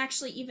doesn't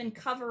actually even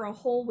cover a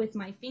hole with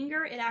my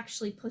finger. It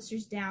actually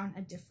pushes down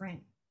a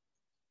different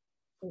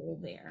hole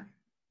there.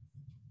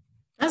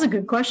 That's a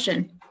good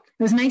question.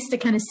 It was nice to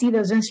kind of see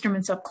those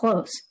instruments up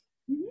close.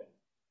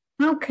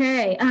 Mm-hmm.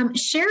 Okay.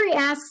 Sherry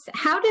asks,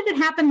 how did it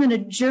happen that a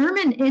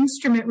German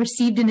instrument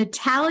received an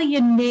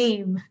Italian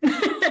name?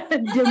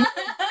 Similar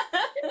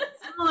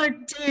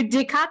to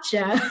da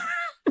caccia.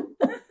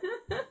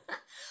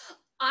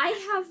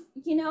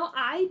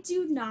 I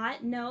do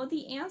not know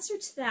the answer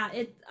to that.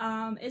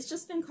 It's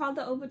just been called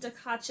the oboe da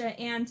caccia,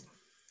 and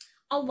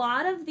a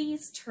lot of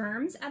these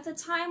terms at the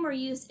time were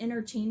used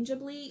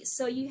interchangeably.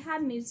 So you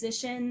had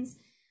musicians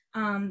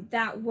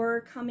that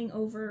were coming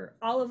over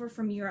all over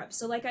from Europe.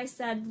 So like I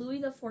said,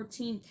 Louis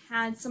XIV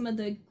had some of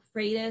the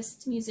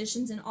greatest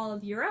musicians in all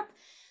of Europe.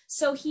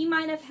 So he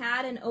might have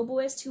had an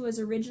oboist who was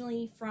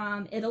originally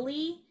from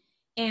Italy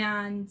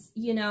and,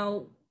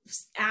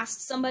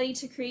 asked somebody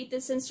to create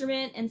this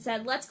instrument and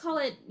said, let's call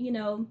it,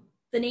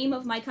 the name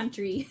of my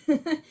country.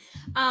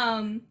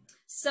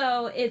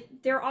 So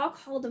they're all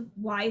called a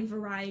wide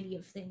variety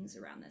of things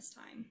around this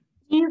time.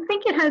 Do you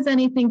think it has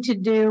anything to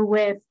do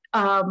with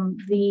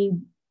the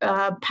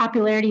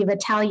popularity of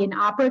Italian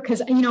opera?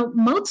 Because,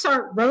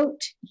 Mozart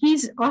wrote,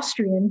 he's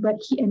Austrian,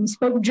 and he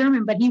spoke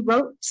German, but he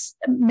wrote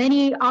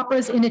many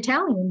operas in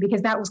Italian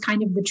because that was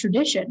kind of the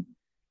tradition.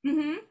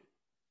 Mm-hmm.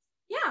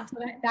 Yeah. So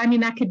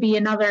that could be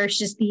another, it's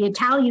just the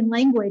Italian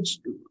language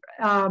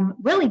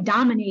really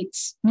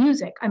dominates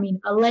music.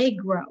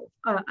 Allegro,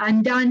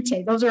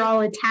 andante, those are all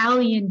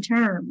Italian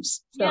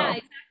terms. So, yeah,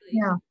 exactly.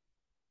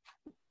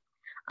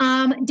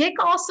 Yeah.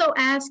 Dick also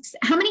asks,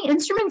 how many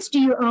instruments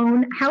do you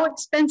own? How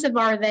expensive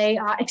are they,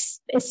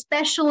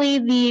 especially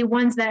the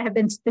ones that have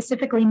been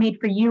specifically made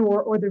for you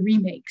or the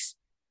remakes?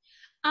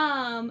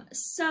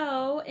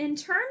 So in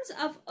terms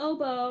of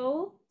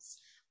oboe,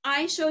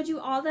 I showed you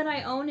all that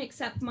I own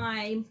except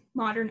my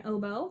modern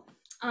oboe.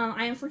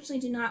 I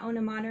unfortunately do not own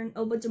a modern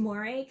oboe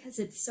d'amore because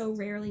it's so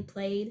rarely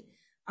played,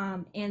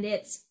 and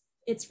it's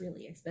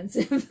really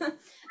expensive.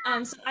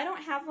 So I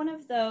don't have one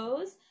of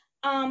those.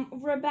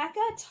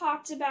 Rebecca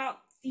talked about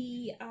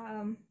the,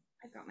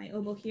 I've got my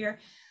oboe here.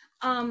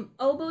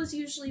 Oboes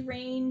usually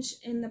range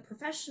in the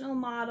professional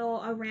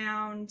model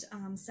around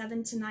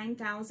 7,000 to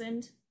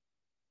 9,000.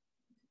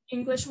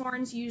 English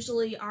horns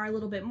usually are a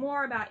little bit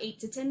more, about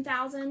 8,000 to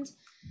 10,000.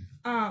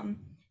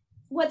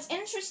 What's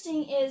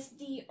interesting is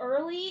the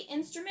early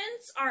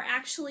instruments are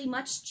actually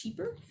much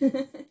cheaper.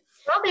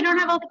 Well, they don't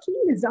have all the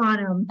keys on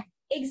them.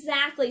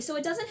 Exactly. So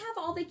it doesn't have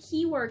all the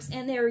keyworks,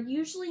 and they're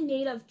usually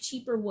made of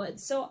cheaper wood.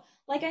 So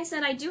like I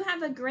said, I do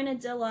have a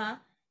grenadilla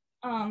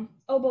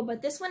oboe,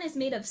 but this one is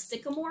made of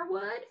sycamore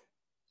wood,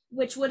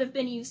 which would have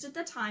been used at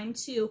the time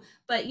too.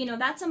 But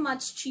that's a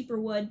much cheaper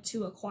wood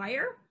to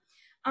acquire.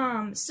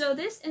 So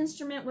this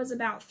instrument was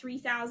about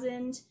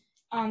 3,000.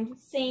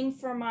 Same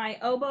for my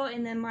oboe,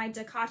 and then my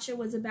da caccia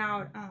was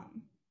about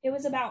it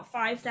was about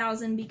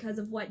 5,000 because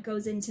of what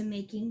goes into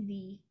making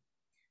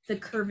the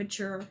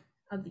curvature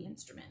of the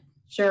instrument.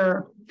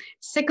 Sure.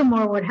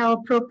 Sycamore wood, how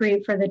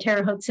appropriate for the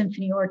Terre Haute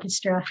Symphony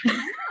Orchestra.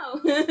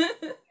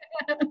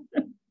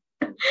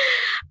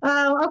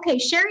 Okay,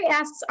 Sherry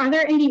asks, are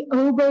there any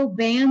oboe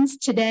bands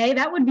today?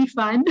 That would be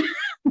fun.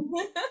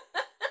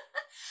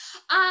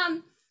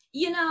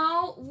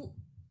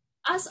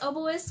 Us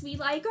oboists, we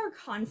like our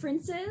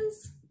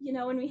conferences,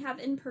 when we have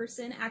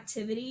in-person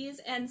activities.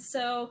 And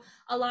so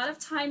a lot of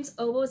times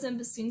oboes and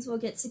bassoons will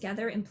get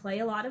together and play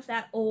a lot of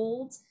that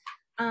old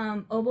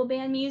oboe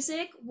band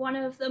music. One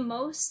of the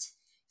most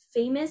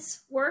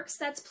famous works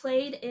that's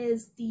played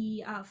is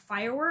the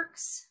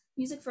fireworks,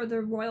 music for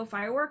the Royal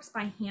Fireworks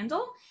by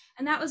Handel.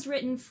 And that was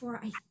written for,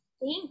 I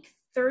think,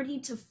 30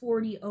 to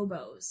 40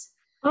 oboes.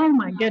 Oh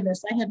my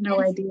goodness, I had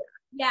no idea.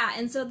 Yeah,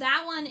 and so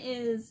that one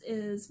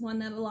is one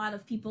that a lot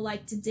of people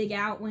like to dig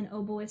out when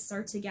oboists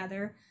are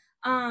together.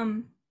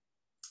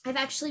 I've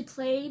actually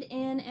played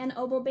in an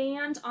oboe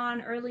band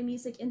on early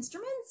music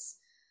instruments.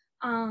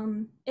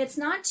 It's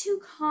not too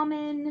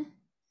common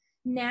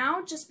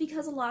now just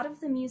because a lot of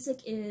the music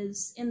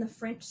is in the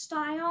French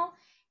style,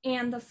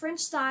 And the French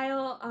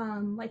style,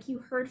 like you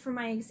heard from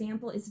my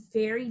example, is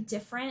very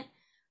different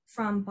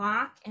from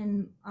Bach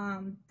and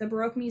the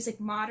Baroque music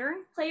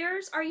modern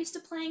players are used to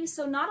playing.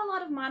 So not a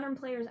lot of modern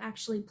players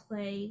actually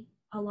play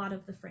a lot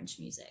of the French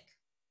music.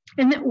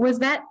 And was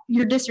that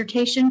your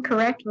dissertation,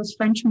 correct? Was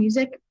French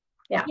music?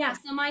 Yeah. Yeah,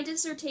 so my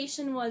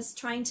dissertation was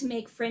trying to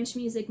make French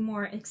music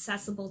more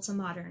accessible to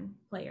modern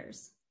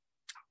players.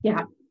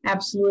 Yeah,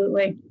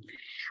 absolutely.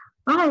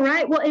 All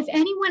right. Well, if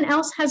anyone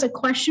else has a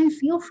question,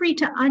 feel free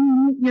to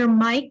unmute your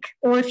mic,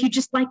 or if you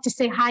just like to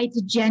say hi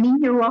to Jenny,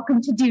 you're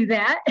welcome to do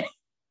that.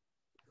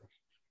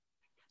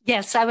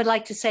 Yes, I would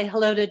like to say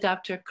hello to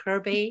Dr.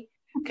 Kirby.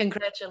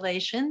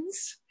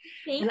 Congratulations.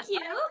 Thank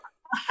you.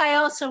 I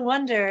also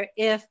wonder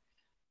if,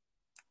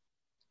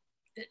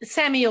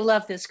 Sammy, you'll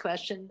love this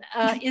question.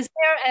 Is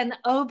there an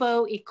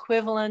oboe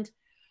equivalent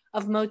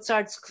of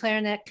Mozart's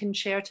clarinet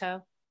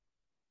concerto?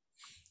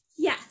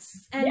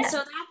 Yes, and so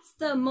that's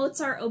the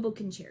Mozart Oboe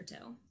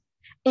Concerto.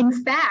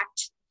 In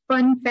fact,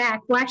 fun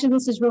fact, well, actually,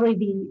 this is really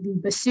the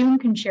bassoon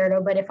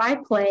concerto, but if I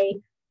play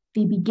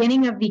the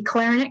beginning of the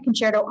clarinet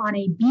concerto on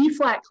a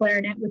B-flat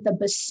clarinet with a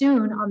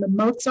bassoon on the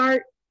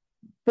Mozart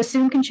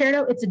bassoon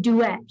concerto, it's a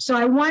duet. So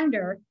I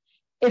wonder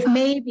if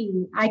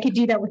maybe I could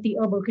do that with the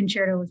oboe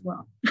concerto as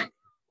well.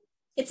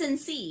 It's in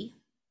C.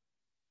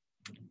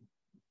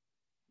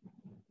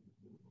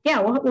 Yeah,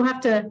 we'll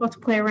have to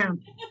play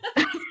around.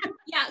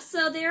 Yeah,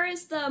 so there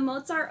is the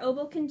Mozart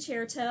Oboe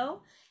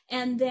Concerto,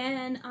 and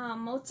then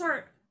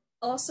Mozart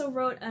also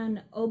wrote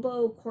an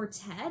oboe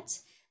quartet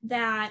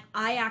that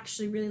I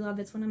actually really love.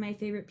 It's one of my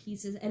favorite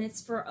pieces, and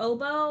it's for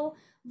oboe,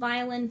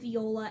 violin,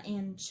 viola,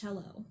 and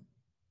cello.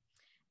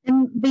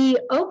 And the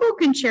oboe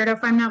concerto,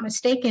 if I'm not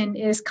mistaken,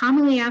 is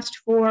commonly asked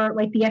for,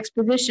 like the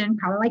exposition,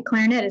 kind of like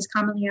clarinet, is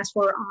commonly asked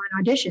for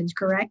on auditions,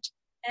 correct?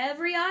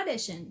 Every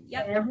audition,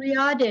 yep. Every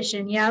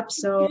audition, yep.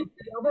 So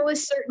the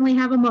oboists certainly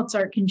have a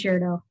Mozart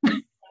concerto.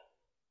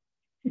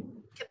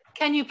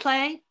 Can you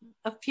play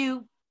a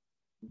few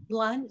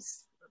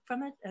lines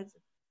from it?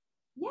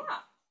 Yeah.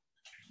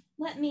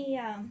 Let me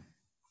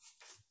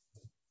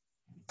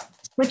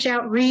switch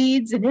out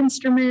reeds and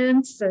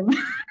instruments and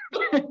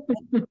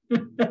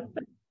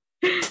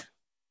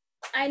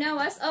I know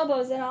us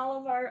oboes and all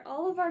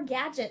of our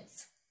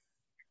gadgets.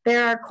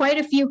 There are quite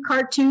a few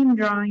cartoon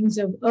drawings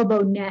of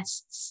oboe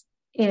nests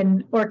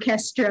in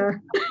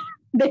Orchestra.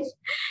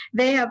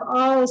 They have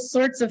all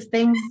sorts of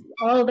things.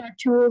 All their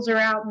tools are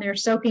out and they're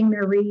soaking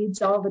their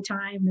reeds all the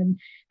time, and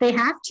they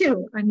have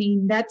to. I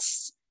mean,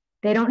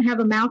 they don't have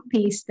a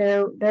mouthpiece.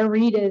 Their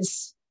reed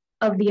is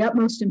of the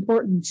utmost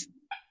importance.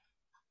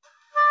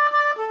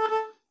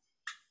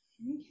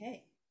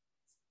 Okay.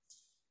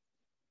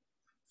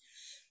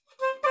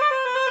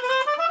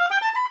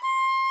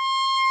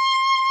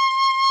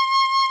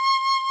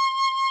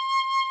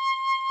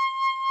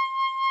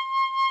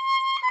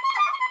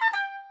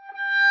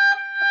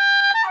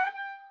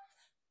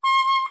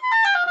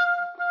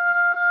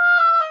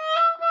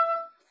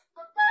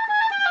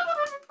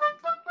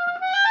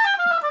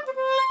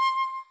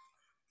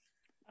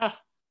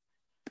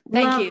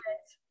 Thank you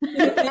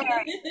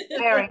very,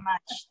 very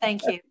much.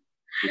 Thank you.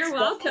 You're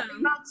welcome.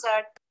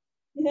 Mozart.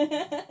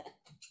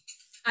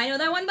 I know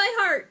that one by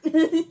heart.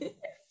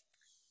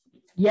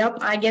 Yep,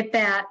 I get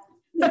that.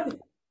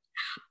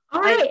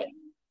 All right.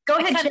 Go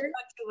ahead, Sherry.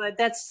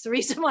 That's the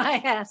reason why I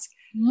asked.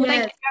 Yes.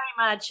 Thank you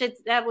very much.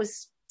 That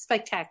was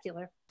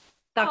spectacular.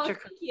 Dr.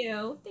 Thank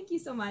you. Thank you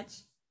so much.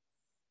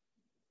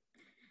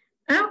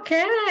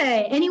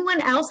 Okay.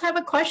 Anyone else have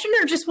a question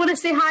or just want to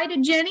say hi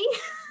to Jenny?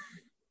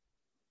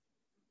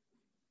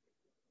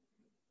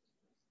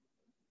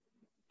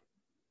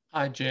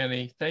 Hi,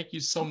 Jenny. Thank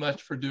you so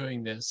much for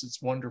doing this. It's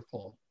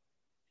wonderful.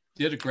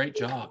 You did a great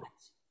job.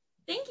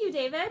 Thank you,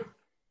 David.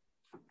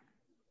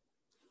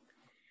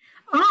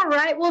 All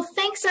right. Well,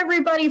 thanks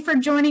everybody for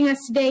joining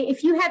us today.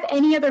 If you have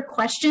any other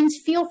questions,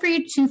 feel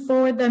free to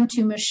forward them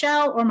to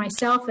Michelle or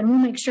myself, and we'll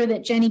make sure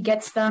that Jenny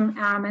gets them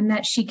and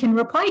that she can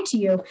reply to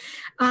you.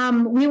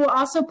 We will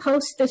also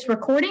post this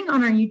recording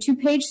on our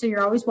YouTube page, so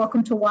you're always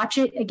welcome to watch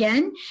it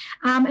again.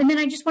 And then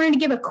I just wanted to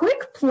give a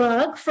quick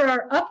plug for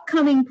our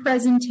upcoming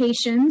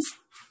presentations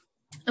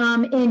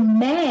in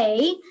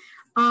May.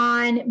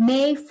 On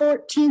May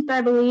 14th,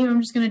 I believe,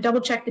 I'm just going to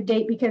double check the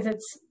date because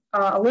it's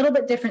a little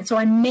bit different. So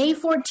on May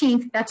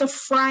 14th, that's a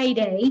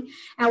Friday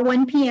at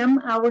 1 p.m.,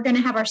 we're going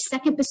to have our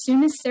second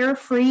bassoonist, Sarah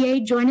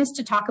Frier, join us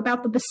to talk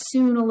about the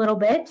bassoon a little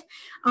bit.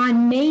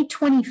 On May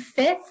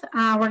 25th,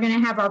 we're going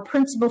to have our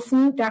principal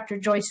flute, Dr.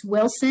 Joyce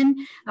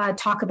Wilson,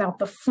 talk about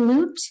the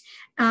flute.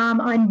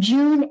 On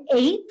June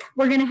 8th,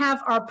 we're going to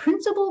have our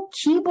principal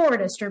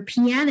keyboardist or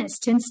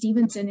pianist, Tim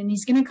Stevenson, and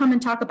he's going to come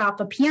and talk about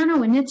the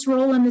piano and its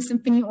role in the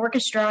symphony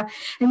orchestra,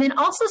 and then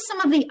also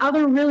some of the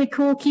other really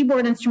cool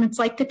keyboard instruments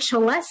like the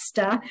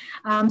celesta.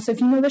 So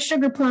if you know the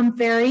Sugar Plum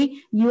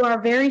Fairy, you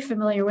are very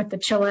familiar with the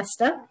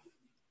celesta.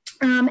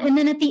 And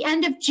then at the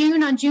end of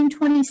June, on June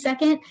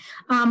 22nd,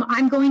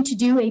 I'm going to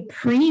do a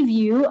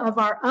preview of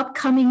our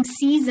upcoming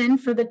season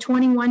for the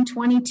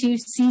 21-22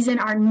 season,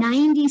 our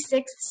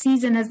 96th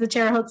season as the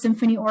Terre Haute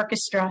Symphony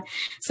Orchestra.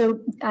 So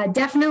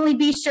definitely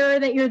be sure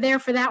that you're there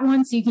for that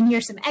one so you can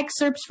hear some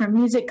excerpts from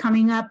music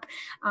coming up.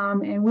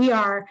 And we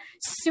are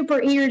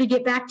super eager to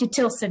get back to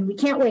Tilson. We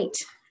can't wait.